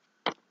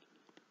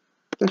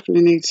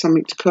 Definitely need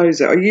something to close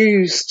it. I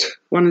used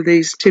one of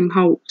these Tim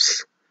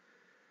Holtz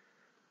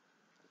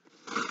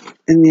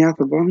in the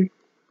other one.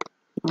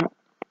 I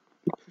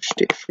pushed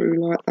it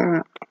through like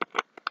that.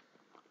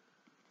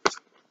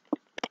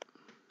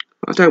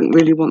 I don't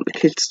really want the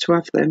kids to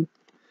have them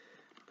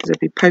because they'll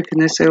be poking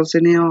themselves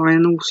in the eye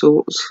and all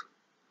sorts.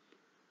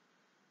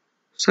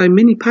 So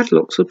mini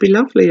padlocks would be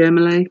lovely,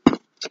 Emily,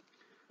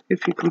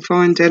 if you can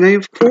find any,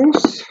 of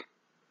course.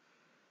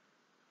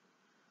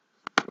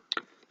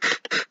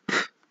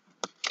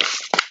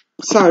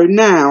 So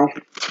now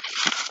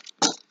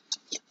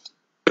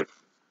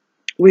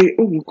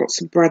we've got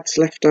some brads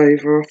left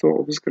over. I thought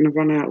I was going to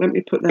run out. Let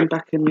me put them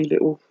back in my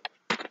little.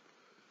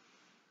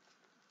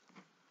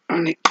 I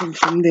nicked them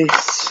from this,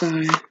 so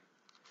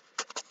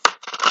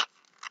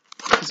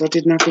because I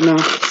didn't have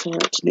enough, so I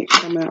had to nick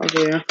some out of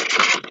here.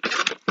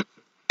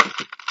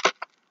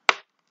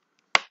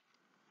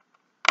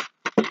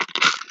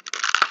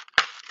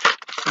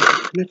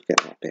 Let's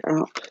get that bit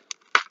up.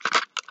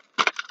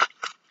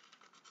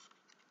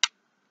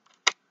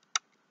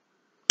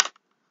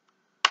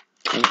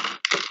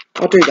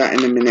 I'll do that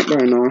in a minute,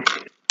 won't I?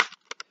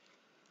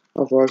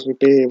 Otherwise we'll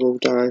be here all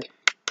day.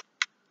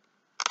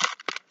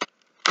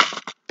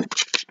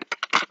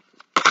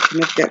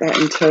 Let's get that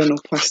internal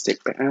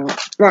plastic bit out.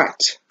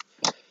 Right.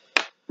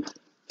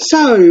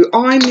 So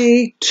I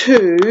need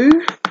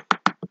to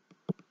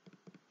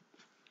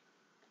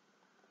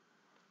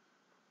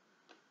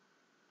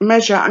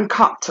measure and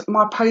cut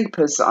my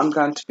papers that I'm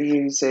going to be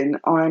using.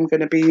 I'm going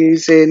to be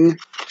using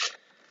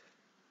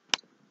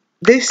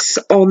this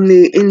on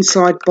the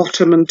inside,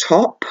 bottom and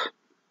top.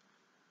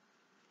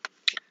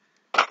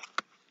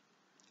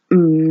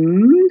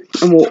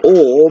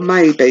 Or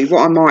maybe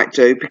what I might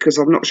do, because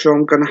I'm not sure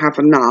I'm going to have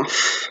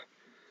enough,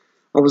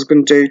 I was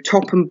going to do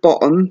top and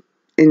bottom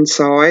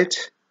inside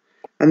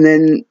and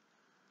then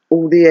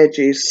all the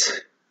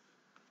edges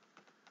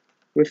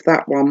with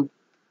that one.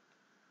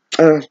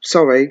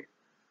 Sorry.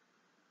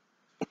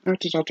 How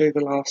did I do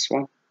the last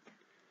one?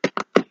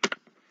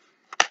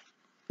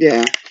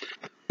 Yeah,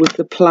 with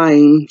the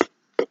plain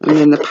and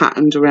then the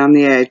patterned around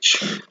the edge.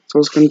 So I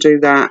was going to do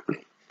that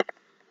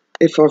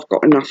if I've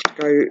got enough to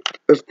go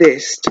of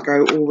this to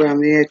go all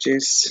around the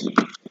edges.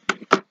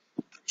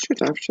 Should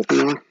have,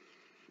 shouldn't I?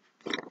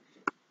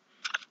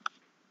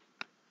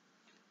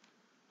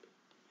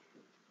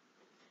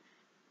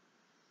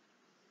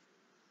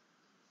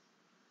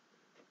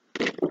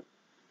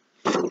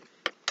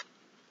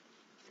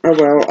 Oh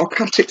well, I'll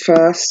cut it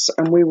first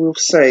and we will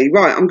see.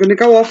 Right, I'm going to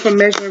go off and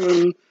measure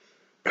and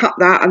cut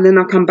that, and then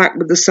I'll come back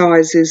with the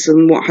sizes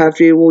and what have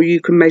you, or you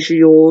can measure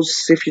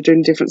yours if you're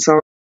doing different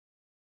sizes.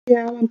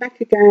 Yeah, I'm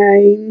back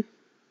again.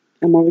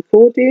 Am I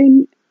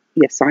recording?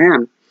 Yes, I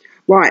am.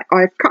 Right,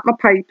 I've cut my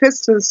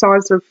papers to the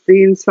size of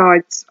the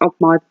insides of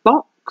my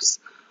box.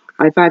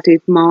 I've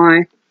added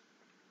my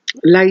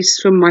lace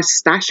from my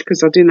stash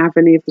because I didn't have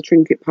any of the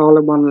Trinket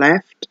Parlour one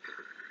left.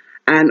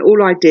 And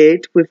all I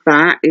did with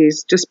that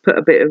is just put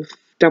a bit of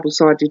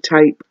double-sided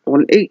tape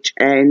on each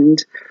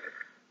end,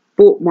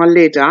 brought my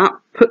lid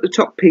up, put the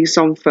top piece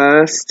on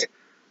first,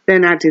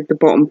 then added the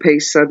bottom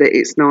piece so that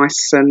it's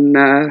nice and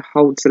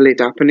holds the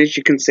lid up. And as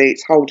you can see,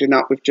 it's holding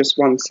up with just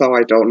one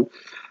side on.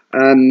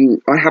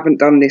 I haven't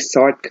done this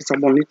side because I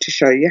wanted to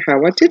show you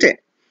how I did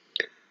it.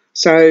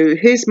 So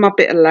here's my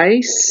bit of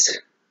lace,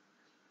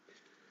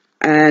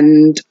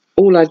 and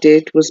all I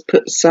did was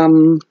put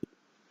some,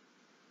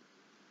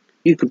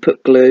 you could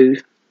put glue,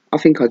 I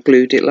think I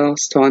glued it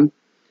last time,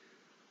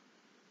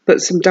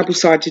 put some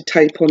double-sided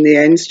tape on the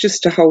ends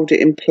just to hold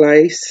it in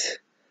place.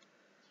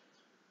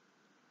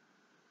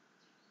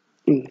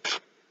 Let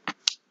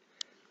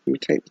me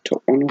take the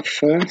top one off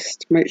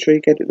first, make sure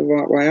you get it the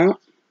right way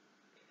up.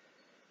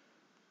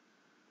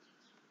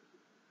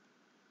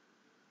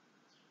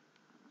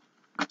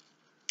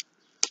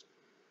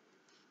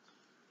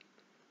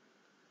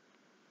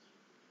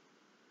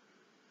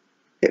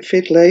 Bit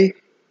fiddly.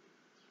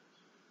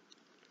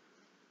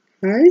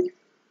 Okay,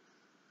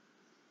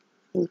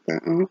 hold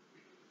that up.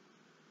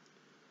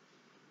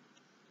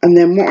 And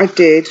then what I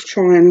did,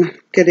 try and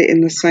get it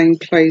in the same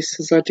place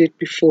as I did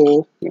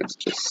before. Let's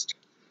just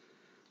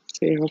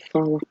see how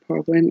far up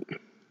I went.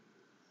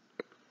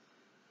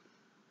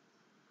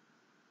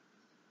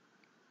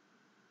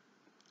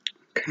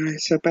 Okay,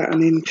 so about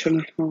 1.5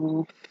 inches.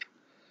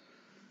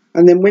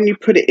 And then when you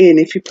put it in,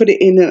 if you put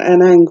it in at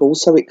an angle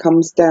so it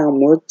comes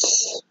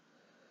downwards,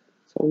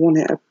 so I want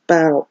it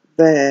about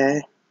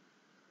there.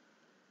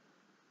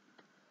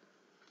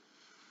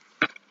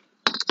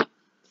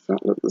 Does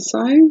that look the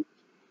same?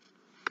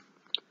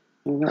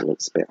 Oh, that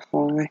looks a bit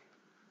high.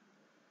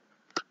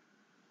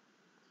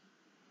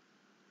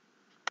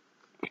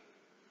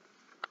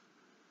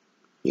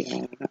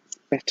 Yeah, that's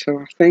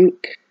better, I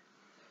think.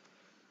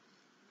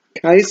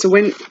 Okay,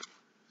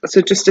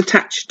 so just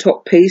attach your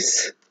top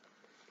piece.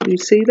 Can you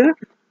see that?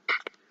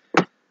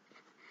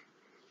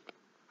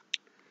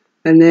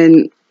 And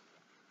then,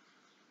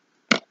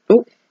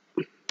 oh,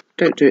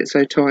 don't do it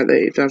so tight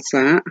that it does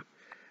that.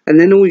 And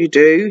then all you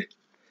do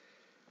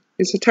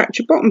is attach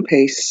your bottom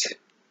piece.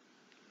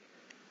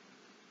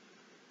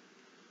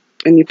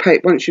 And you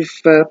once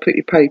you've put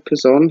your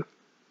papers on,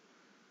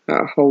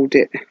 that'll hold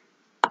it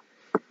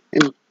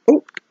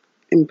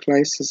in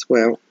place as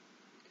well.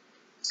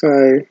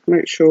 So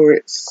make sure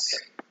it's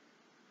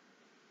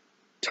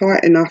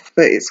tight enough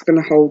that it's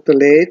going to hold the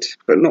lid,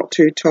 but not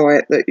too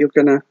tight that you're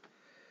going to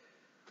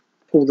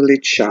pull the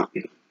lid shut.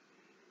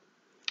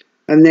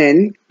 And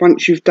then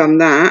once you've done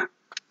that,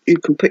 you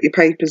can put your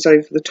papers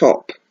over the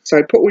top.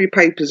 So put all your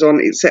papers on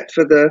except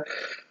for the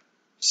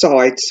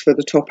sides, for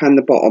the top and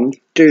the bottom.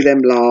 Do them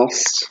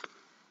last.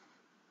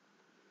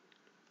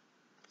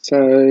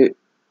 So,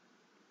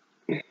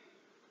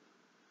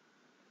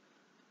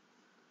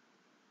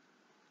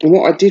 and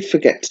what I did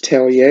forget to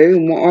tell you,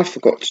 and what I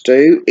forgot to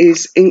do,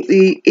 is ink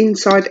the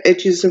inside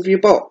edges of your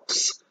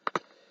box,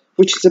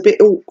 which is a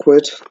bit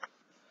awkward.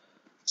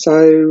 So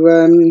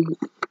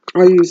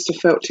I used a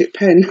felt tip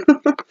pen.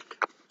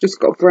 Just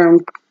got a brown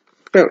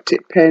felt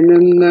tip pen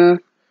and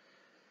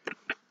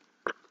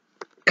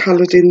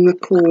coloured in the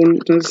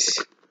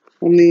corners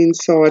on the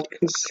inside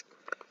because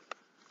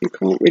you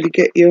can't really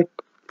get your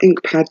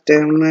ink pad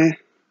down there.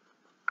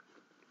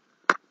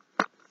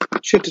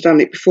 Should have done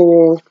it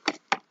before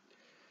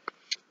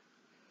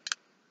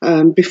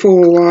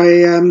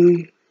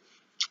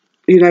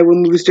you know,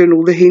 when we was doing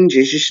all the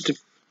hinges. You should have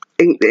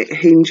inked the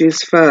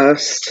hinges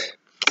first,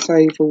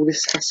 save all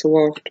this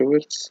hassle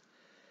afterwards.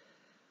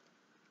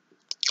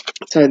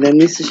 So then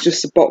this is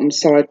just the bottom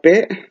side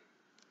bit.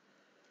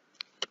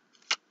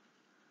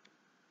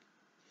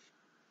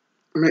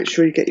 Make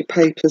sure you get your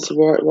papers the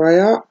right way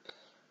up.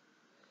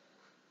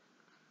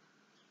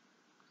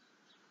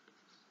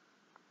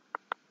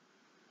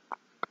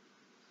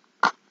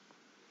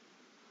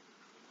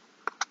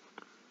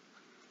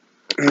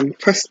 And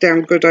press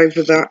down good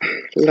over that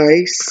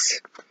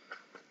lace.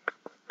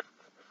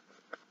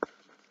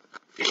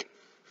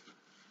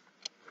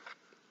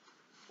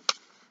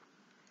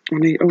 Oh,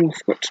 I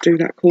forgot to do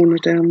that corner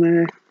down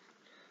there.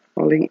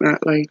 I'll ink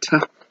that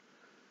later.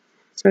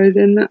 So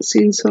then that's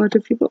the inside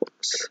of your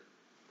box.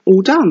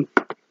 All done.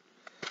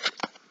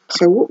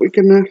 So what we're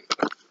going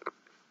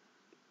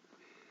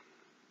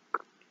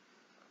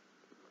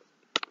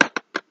to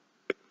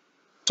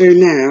do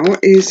now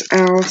is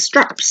our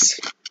straps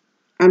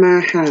and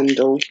our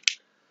handle.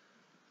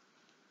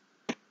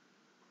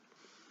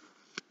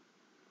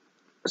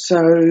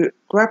 So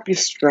grab your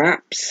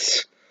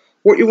straps.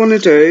 What you want to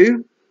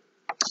do,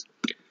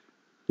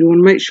 you want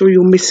to make sure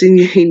you're missing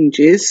your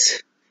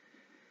hinges.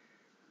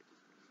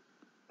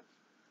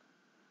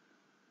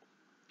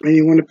 And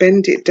you want to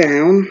bend it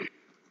down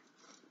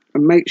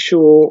and make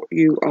sure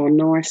you are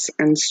nice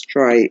and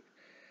straight.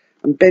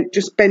 And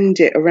just bend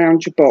it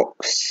around your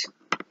box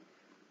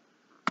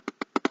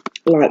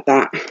like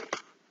that.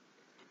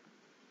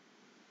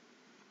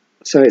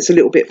 So it's a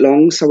little bit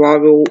long, so I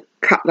will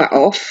cut that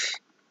off.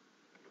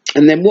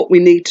 And then what we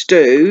need to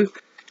do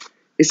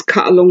is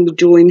cut along the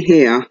join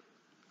here.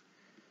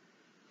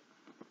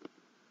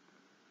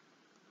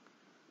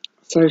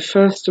 So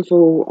first of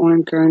all,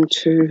 I'm going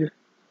to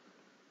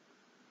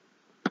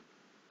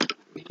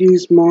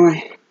use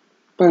my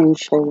bone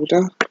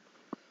folder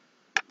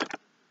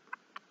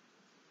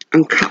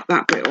and cut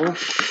that bit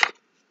off.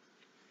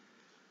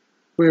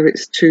 where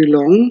it's too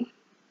long.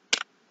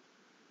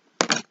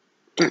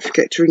 Don't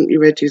forget to ink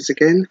your edges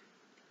again.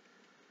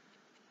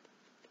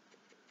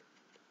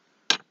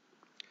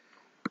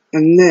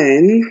 And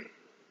then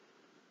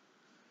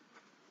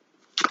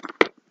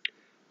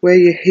where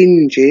your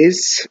hinge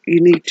is,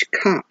 you need to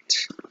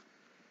cut.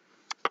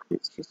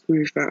 Let's just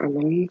move that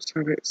along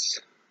so it's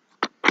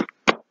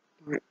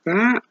like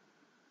that.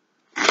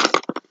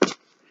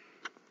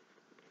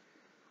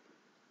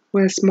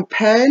 Where's my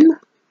pen?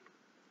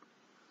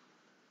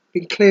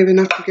 Been clearing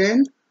up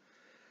again.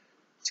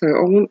 So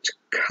I want to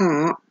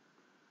cut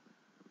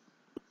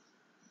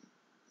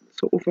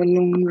sort of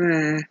along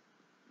there.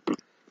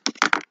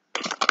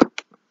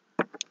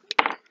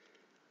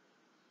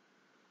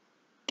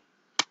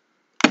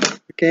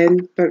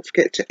 Again, don't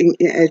forget to ink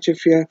your edge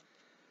of your...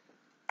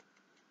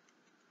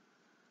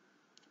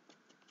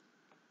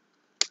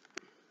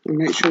 And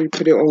make sure you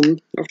put it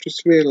on. I've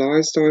just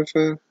realised I've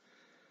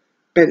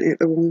bent it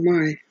the wrong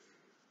way.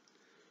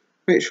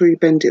 Make sure you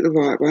bend it the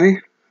right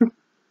way.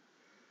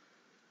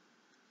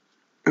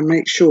 And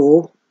make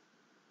sure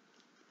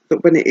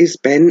that when it is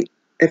bent,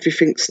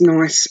 everything's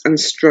nice and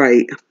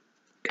straight.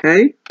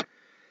 Okay?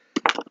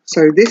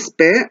 So this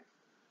bit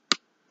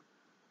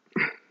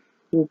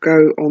will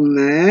go on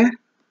there.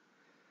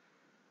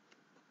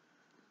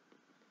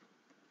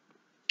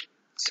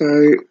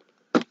 So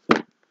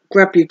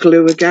grab your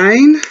glue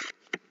again.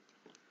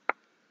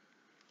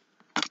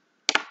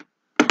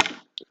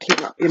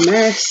 Clean up your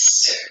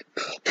mess.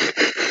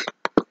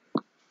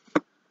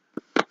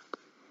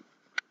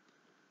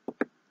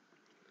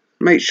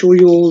 Make sure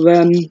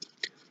you're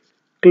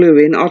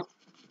gluing. I'd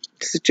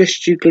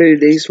suggest you glue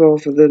these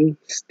rather than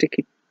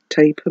sticky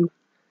tape them.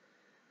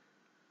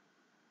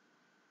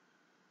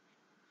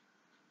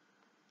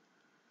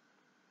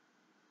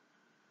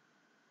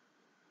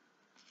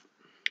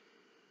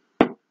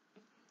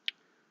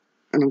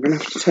 And I'm going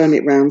to have to turn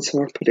it round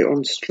so I put it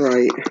on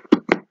straight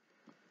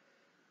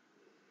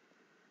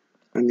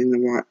and in the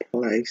right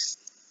place.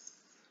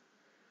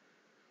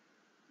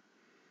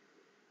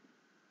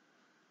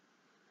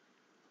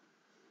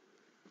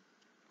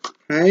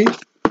 Okay,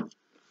 and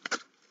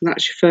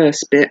that's your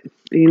first bit.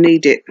 You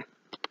need it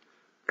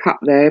cut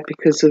there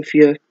because of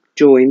your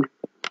join.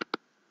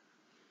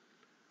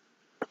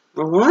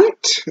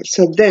 Alright,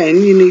 so then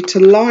you need to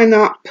line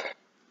up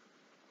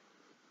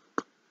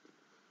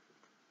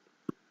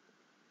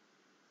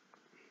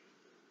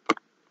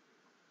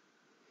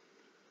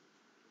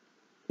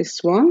this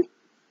one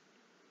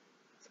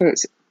so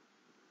it's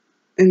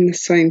in the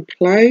same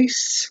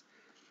place,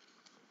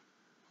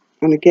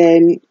 and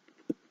again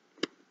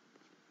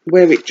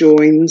where it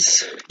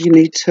joins you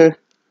need to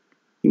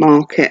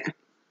mark it.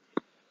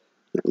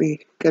 Let me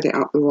get it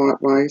up the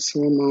right way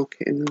so I'll mark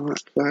it in the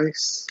right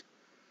place,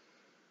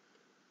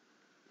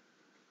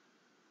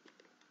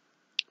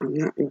 and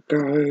that will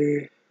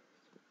go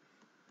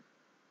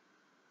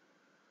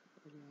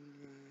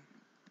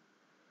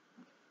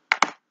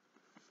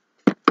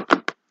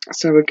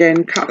so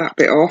again cut that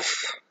bit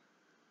off,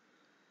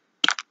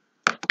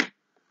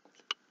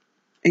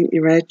 ink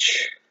your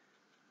edge,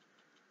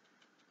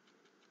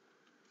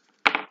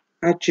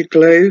 add your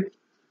glue.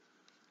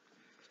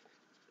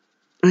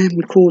 I am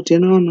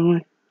recording,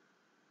 aren't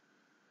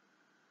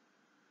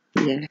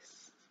I?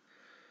 Yes.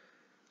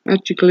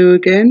 Add your glue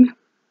again.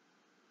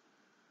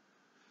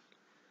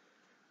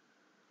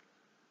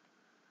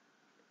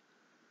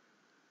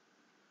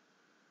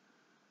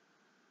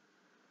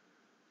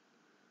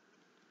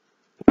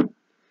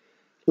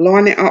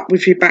 Line it up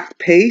with your back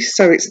piece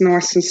so it's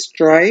nice and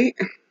straight.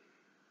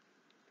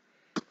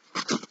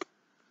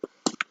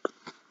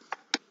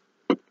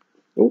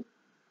 Oh.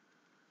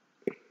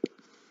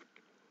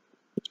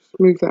 Just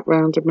move that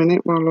round a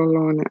minute while I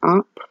line it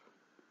up.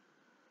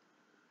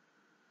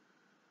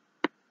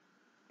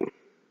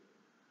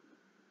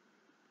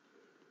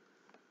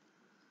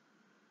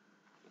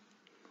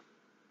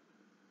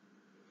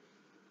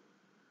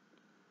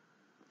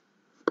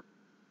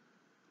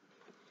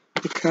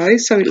 Okay,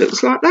 so it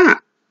looks like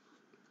that.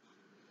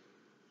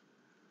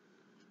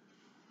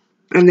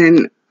 And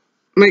then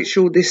make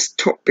sure this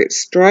top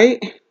bit's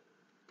straight.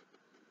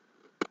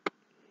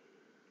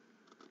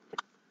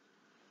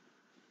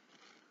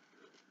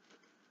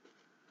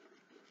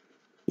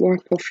 Wipe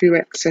off your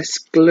excess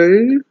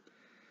glue.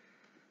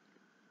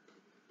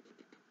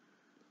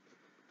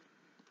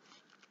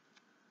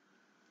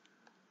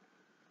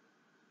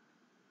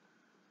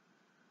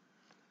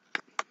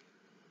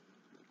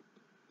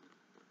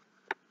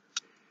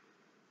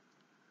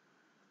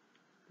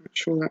 Make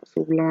sure that's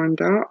all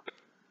lined up.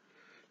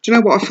 Do you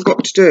know what I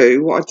forgot to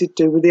do? What I did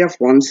do with the other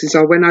ones is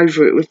I went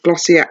over it with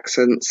glossy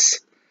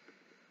accents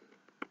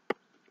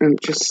and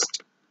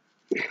just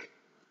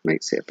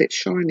makes it a bit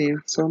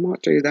shinier. So I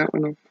might do that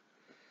when I've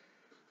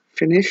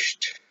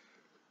finished.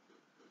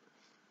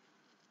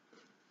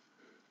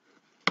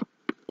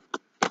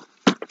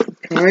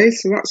 Okay,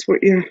 so that's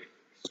what your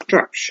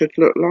strap should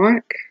look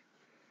like.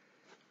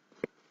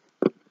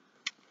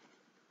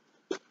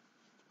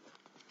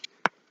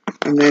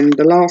 And then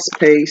the last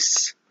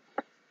piece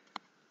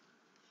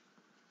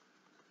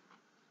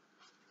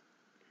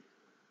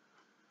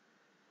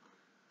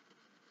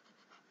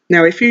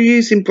Now if you're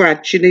using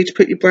brads, you need to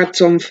put your brads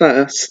on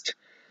first,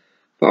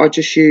 but I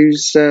just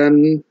use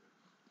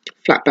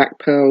flat back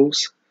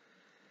pearls.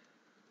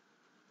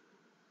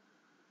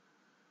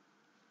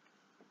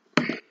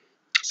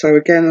 So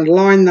again, I'll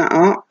line that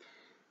up.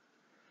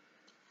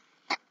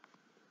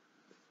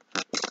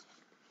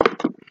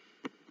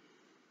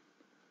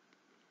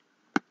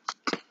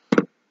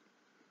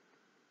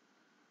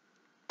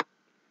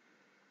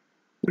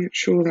 Make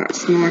sure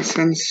that's nice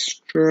and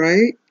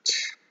straight.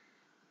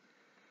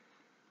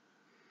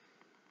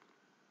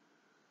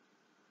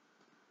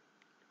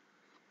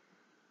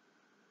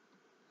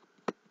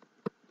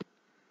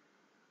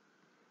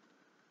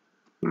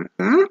 Like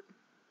that.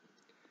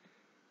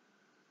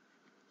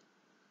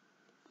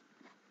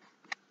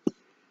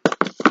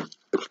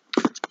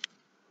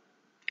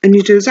 And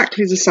you do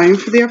exactly the same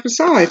for the other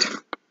side.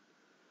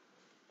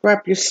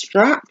 Grab your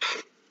strap.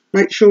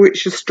 Make sure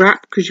it's your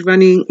strap because you've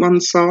only inked one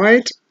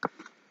side.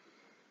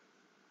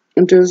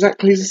 And do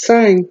exactly the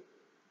same.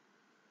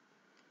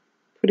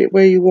 Put it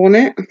where you want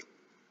it.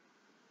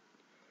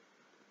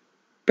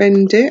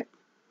 Bend it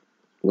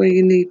where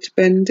you need to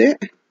bend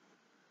it.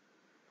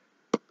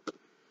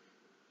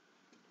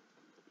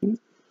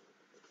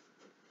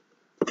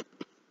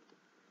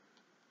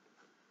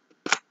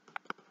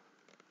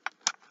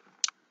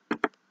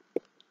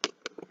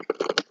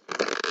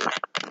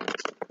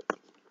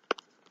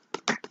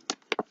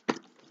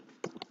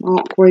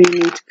 Mark where you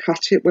need to cut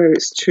it, where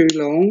it's too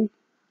long.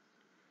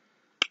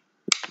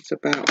 It's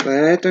about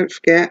there. Don't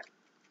forget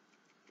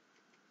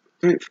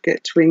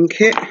to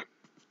ink it.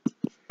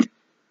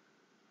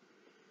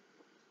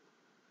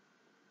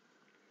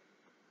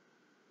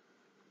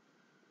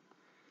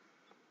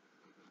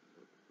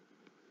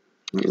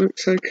 That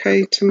looks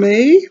okay to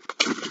me.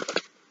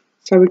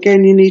 So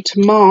again, you need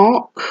to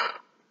mark.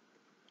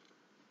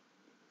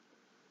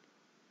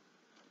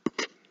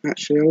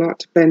 Actually, I like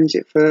to bend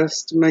it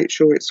first to make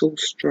sure it's all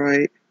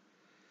straight.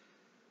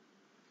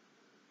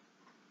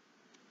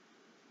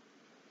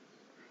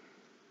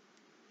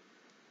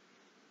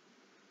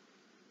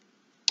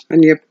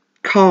 And your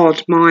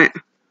card might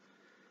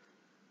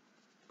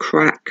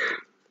crack,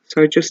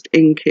 so just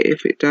ink it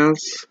if it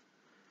does.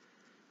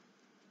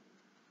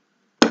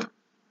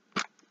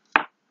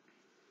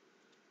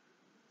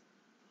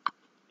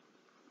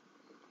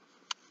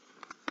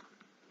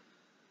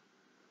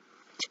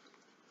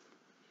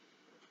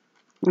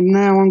 And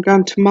now I'm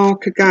going to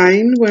mark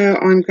again where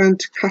I'm going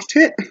to cut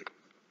it.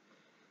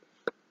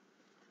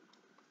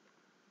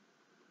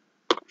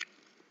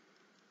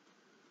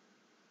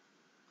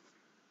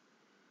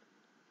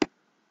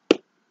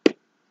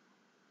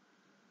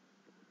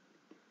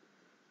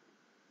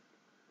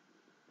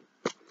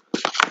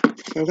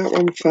 So that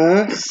one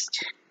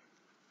first.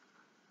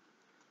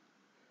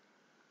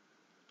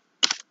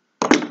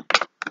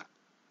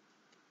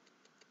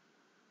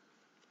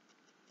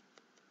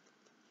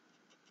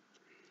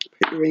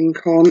 Put your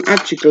ink on,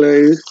 add your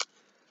glue.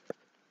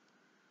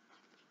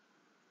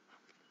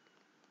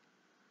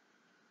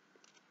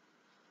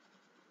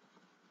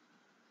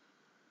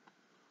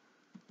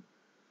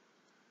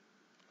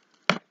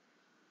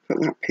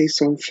 Put that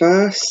piece on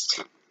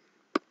first.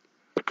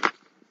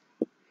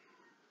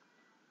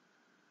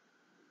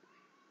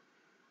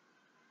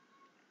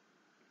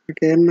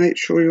 Again, make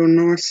sure you're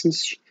nice and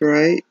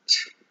straight.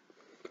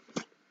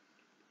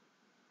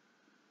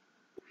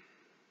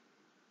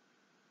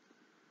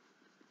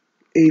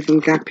 Even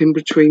gap in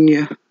between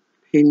your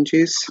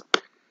hinges.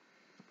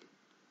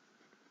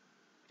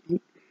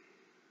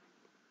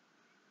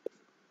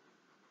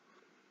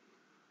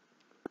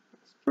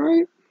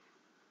 Right.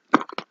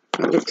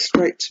 That looks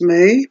straight to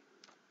me.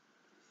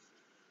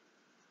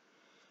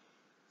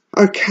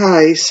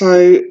 Okay,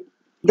 so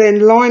then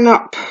line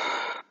up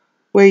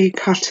where you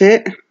cut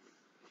it,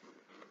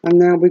 and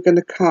now we're going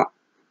to cut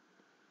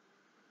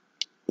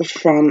the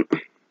front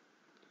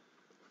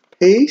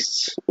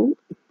piece. Oh,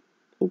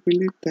 pull my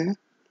lid there.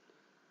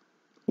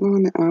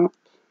 Line it up,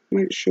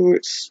 make sure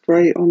it's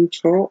straight on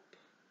top,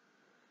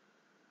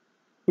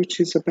 which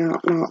is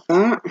about like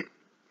that,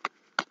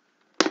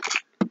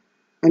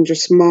 and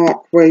just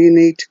mark where you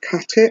need to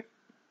cut it,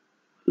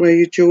 where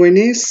your join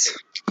is.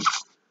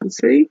 You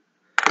see?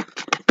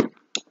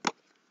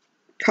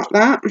 Cut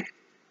that.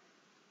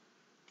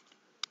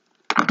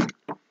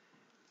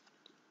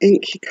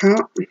 Ink your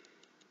cut.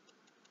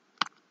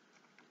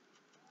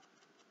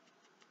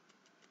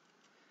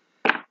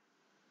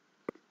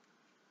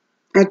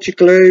 Add your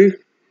glue.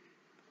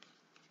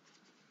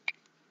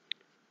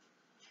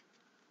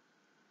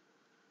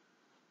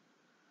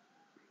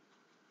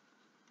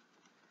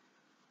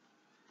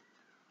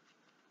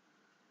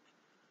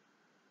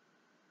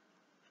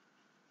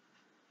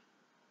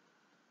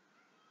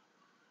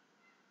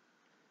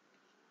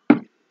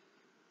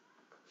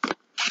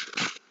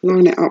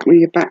 Line it up with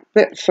your back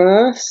bit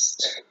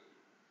first.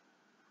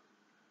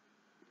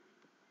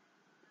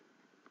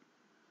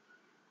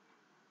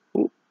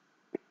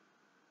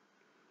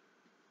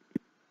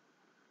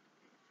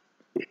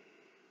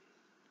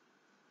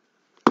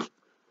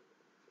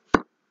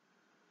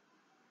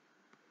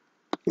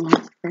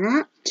 Like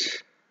that.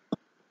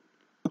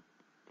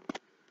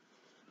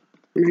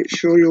 Make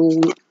sure you're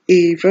all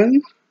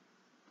even.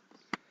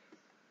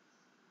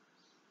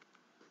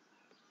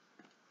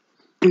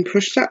 And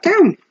push that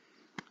down.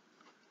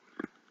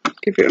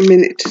 Give it a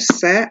minute to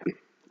set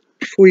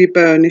before you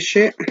burnish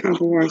it,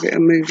 otherwise it'll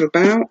move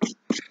about.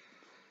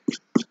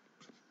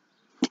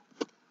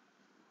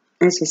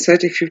 As I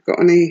said, if you've got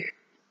any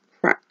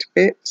cracked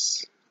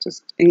bits,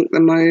 just ink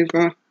them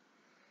over.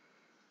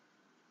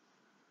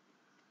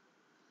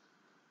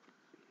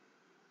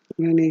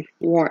 And any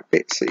white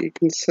bits that you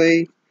can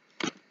see.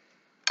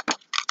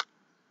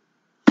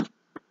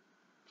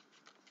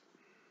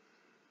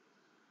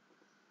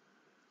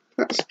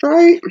 That's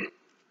straight.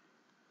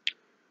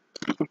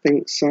 I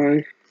think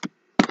so.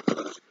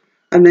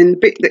 And then the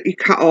bit that you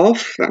cut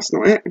off, that's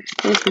not it.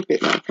 Where's the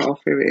bit that I cut off?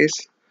 Here it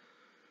is.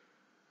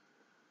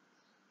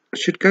 It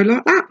should go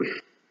like that.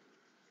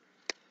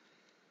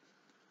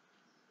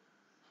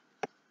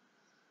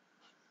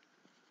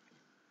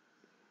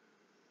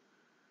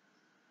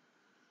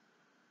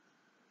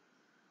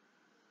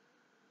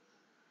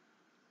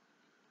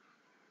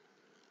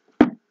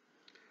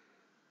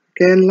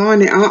 Again,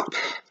 line it up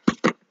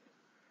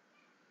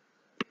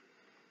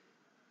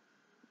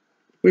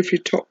with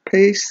your top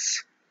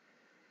piece.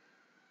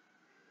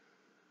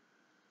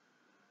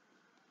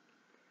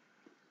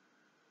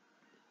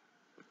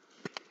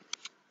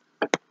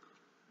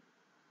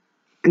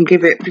 And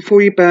give it,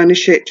 before you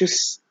burnish it,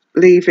 just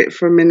leave it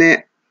for a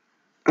minute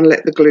and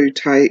let the glue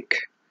take.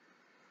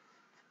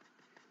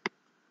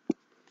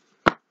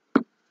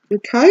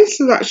 Okay,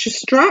 so that's your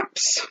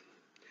straps.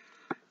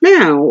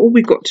 Now, all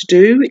we've got to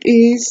do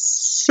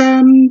is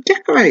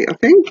decorate, I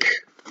think.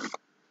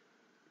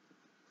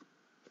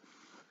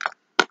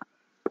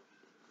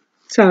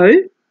 So,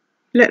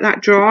 let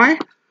that dry.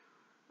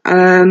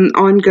 I'm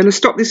going to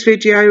stop this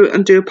video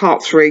and do a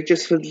part 3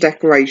 just for the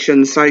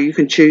decoration, so you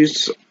can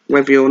choose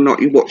whether or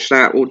not you watch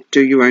that or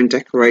do your own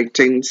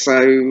decorating.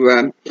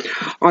 So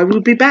I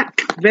will be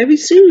back very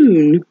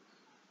soon.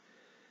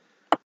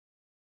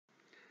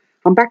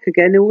 I'm back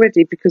again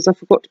already because I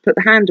forgot to put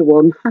the handle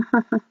on.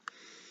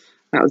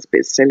 That was a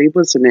bit silly,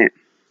 wasn't it?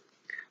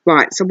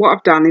 Right, so what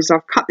I've done is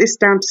I've cut this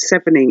down to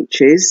 7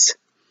 inches,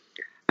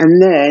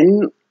 and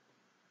then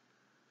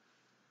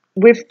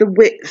with the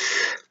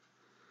width,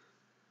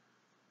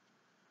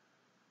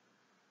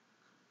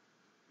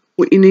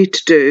 what you need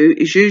to do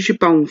is use your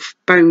bone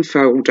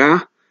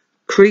folder,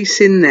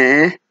 crease in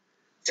there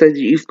so that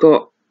you've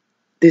got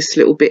this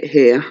little bit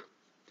here.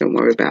 Don't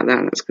worry about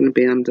that, that's going to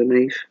be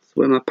underneath. That's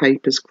where my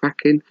paper's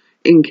cracking.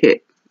 Ink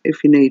it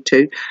if you need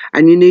to.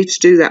 And you need to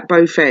do that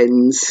both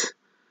ends.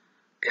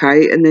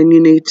 Okay, and then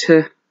you need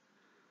to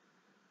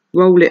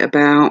roll it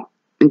about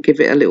and give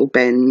it a little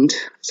bend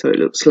so it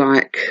looks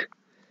like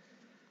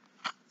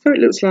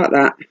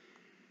that.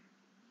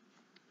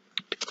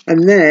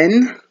 And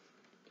then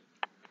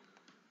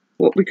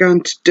what we're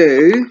going to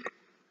do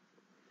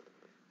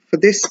for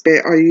this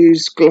bit, I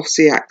use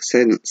glossy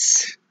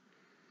accents,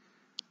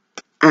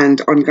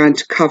 and I'm going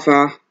to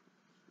cover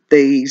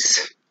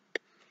these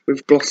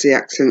with glossy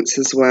accents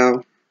as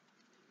well.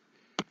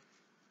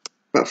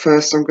 But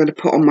first I'm going to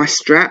put on my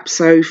strap.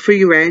 So for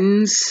your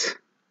ends,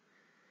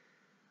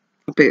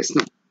 I bet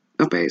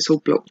it's all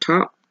blocked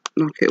up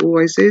like it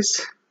always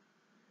is.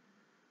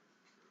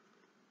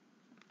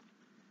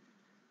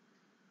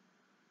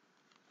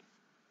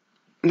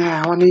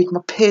 Now I need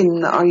my pin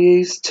that I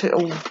use to,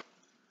 oh,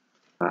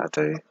 that'll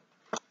do.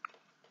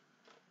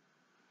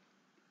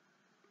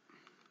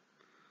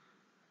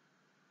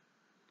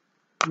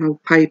 An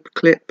old paper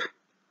clip.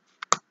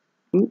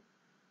 Ooh.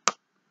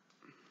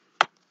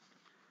 I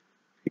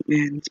think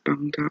the end's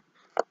bunged up.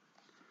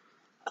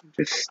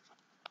 Just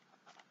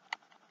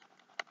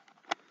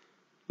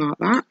like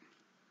that.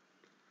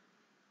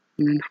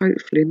 And then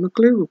hopefully my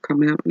glue will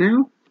come out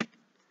now.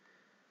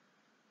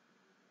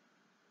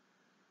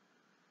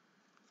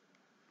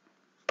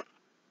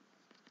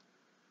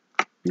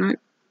 Nope.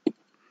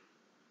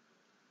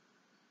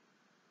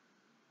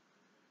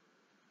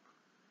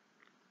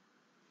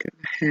 Get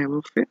the hair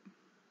off it.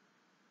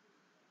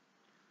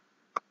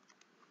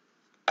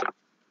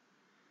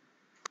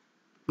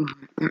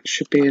 Right, that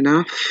should be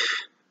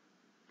enough.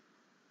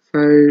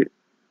 So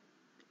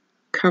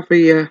cover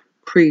your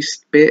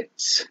creased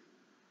bits,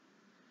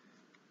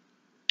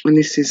 and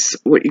this is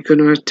what you're going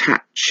to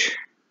attach.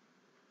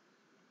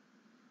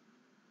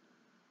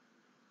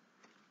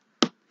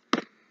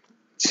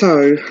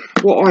 So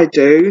what I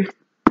do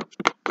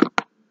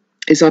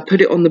is I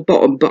put it on the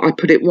bottom, but I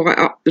put it right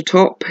up the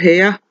top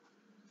here.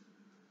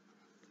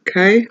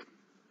 Okay,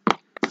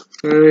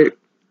 so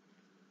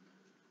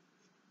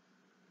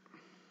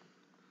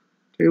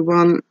do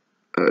one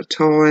at a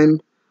time.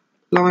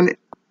 Line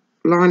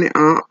it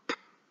up.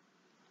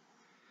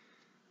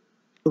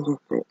 Oh,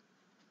 I've got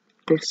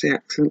glossy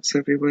accents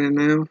everywhere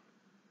now.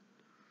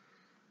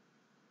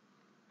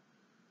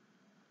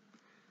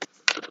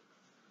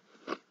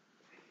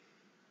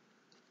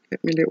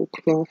 Get me little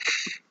cloth.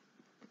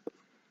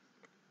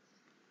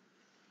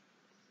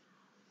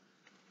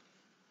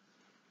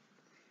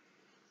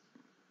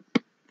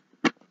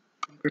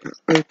 going to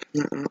open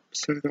that up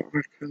so that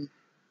I can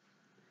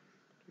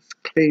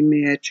just clean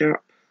the edge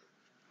up.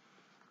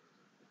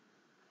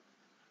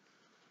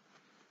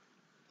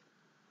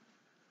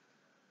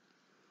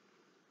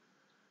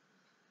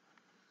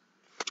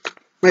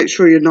 Make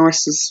sure you're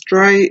nice and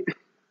straight.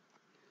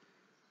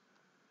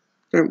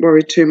 Don't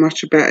worry too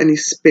much about any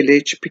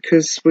spillage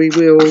because we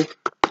will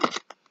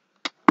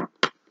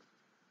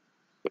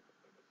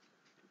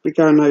be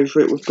going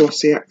over it with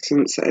glossy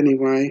accents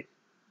anyway,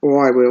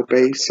 or I will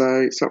be,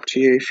 so it's up to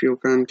you if you're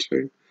going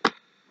to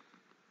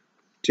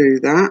do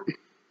that,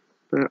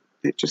 but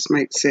it just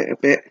makes it a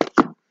bit,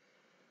 if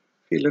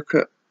you look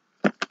at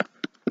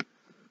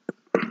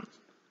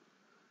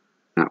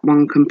that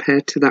one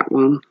compared to that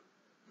one,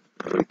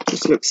 it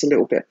just looks a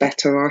little bit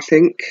better, I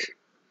think.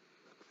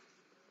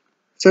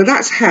 So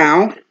that's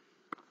how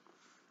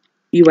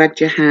you add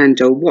your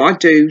handle. What I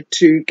do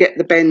to get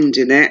the bend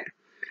in it,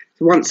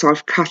 once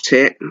I've cut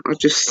it, I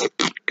just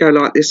go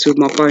like this with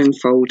my bone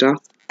folder,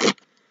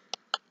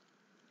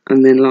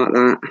 and then like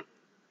that,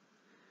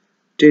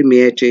 do my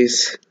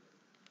edges,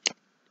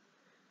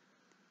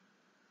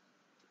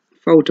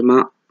 fold them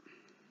up,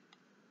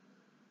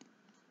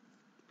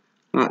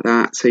 like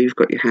that, so you've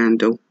got your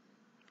handle.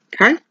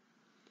 Okay?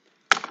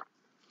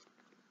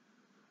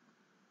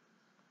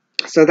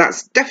 So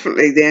that's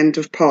definitely the end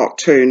of part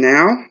 2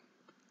 now.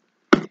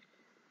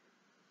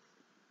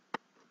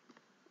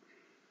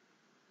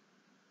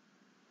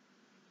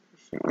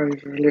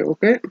 Over a little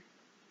bit.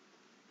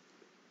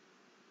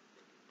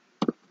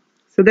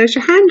 So there's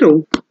your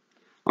handle.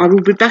 I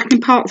will be back in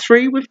part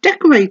 3 with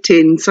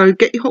decorating, so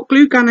get your hot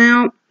glue gun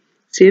out.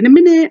 See you in a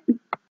minute.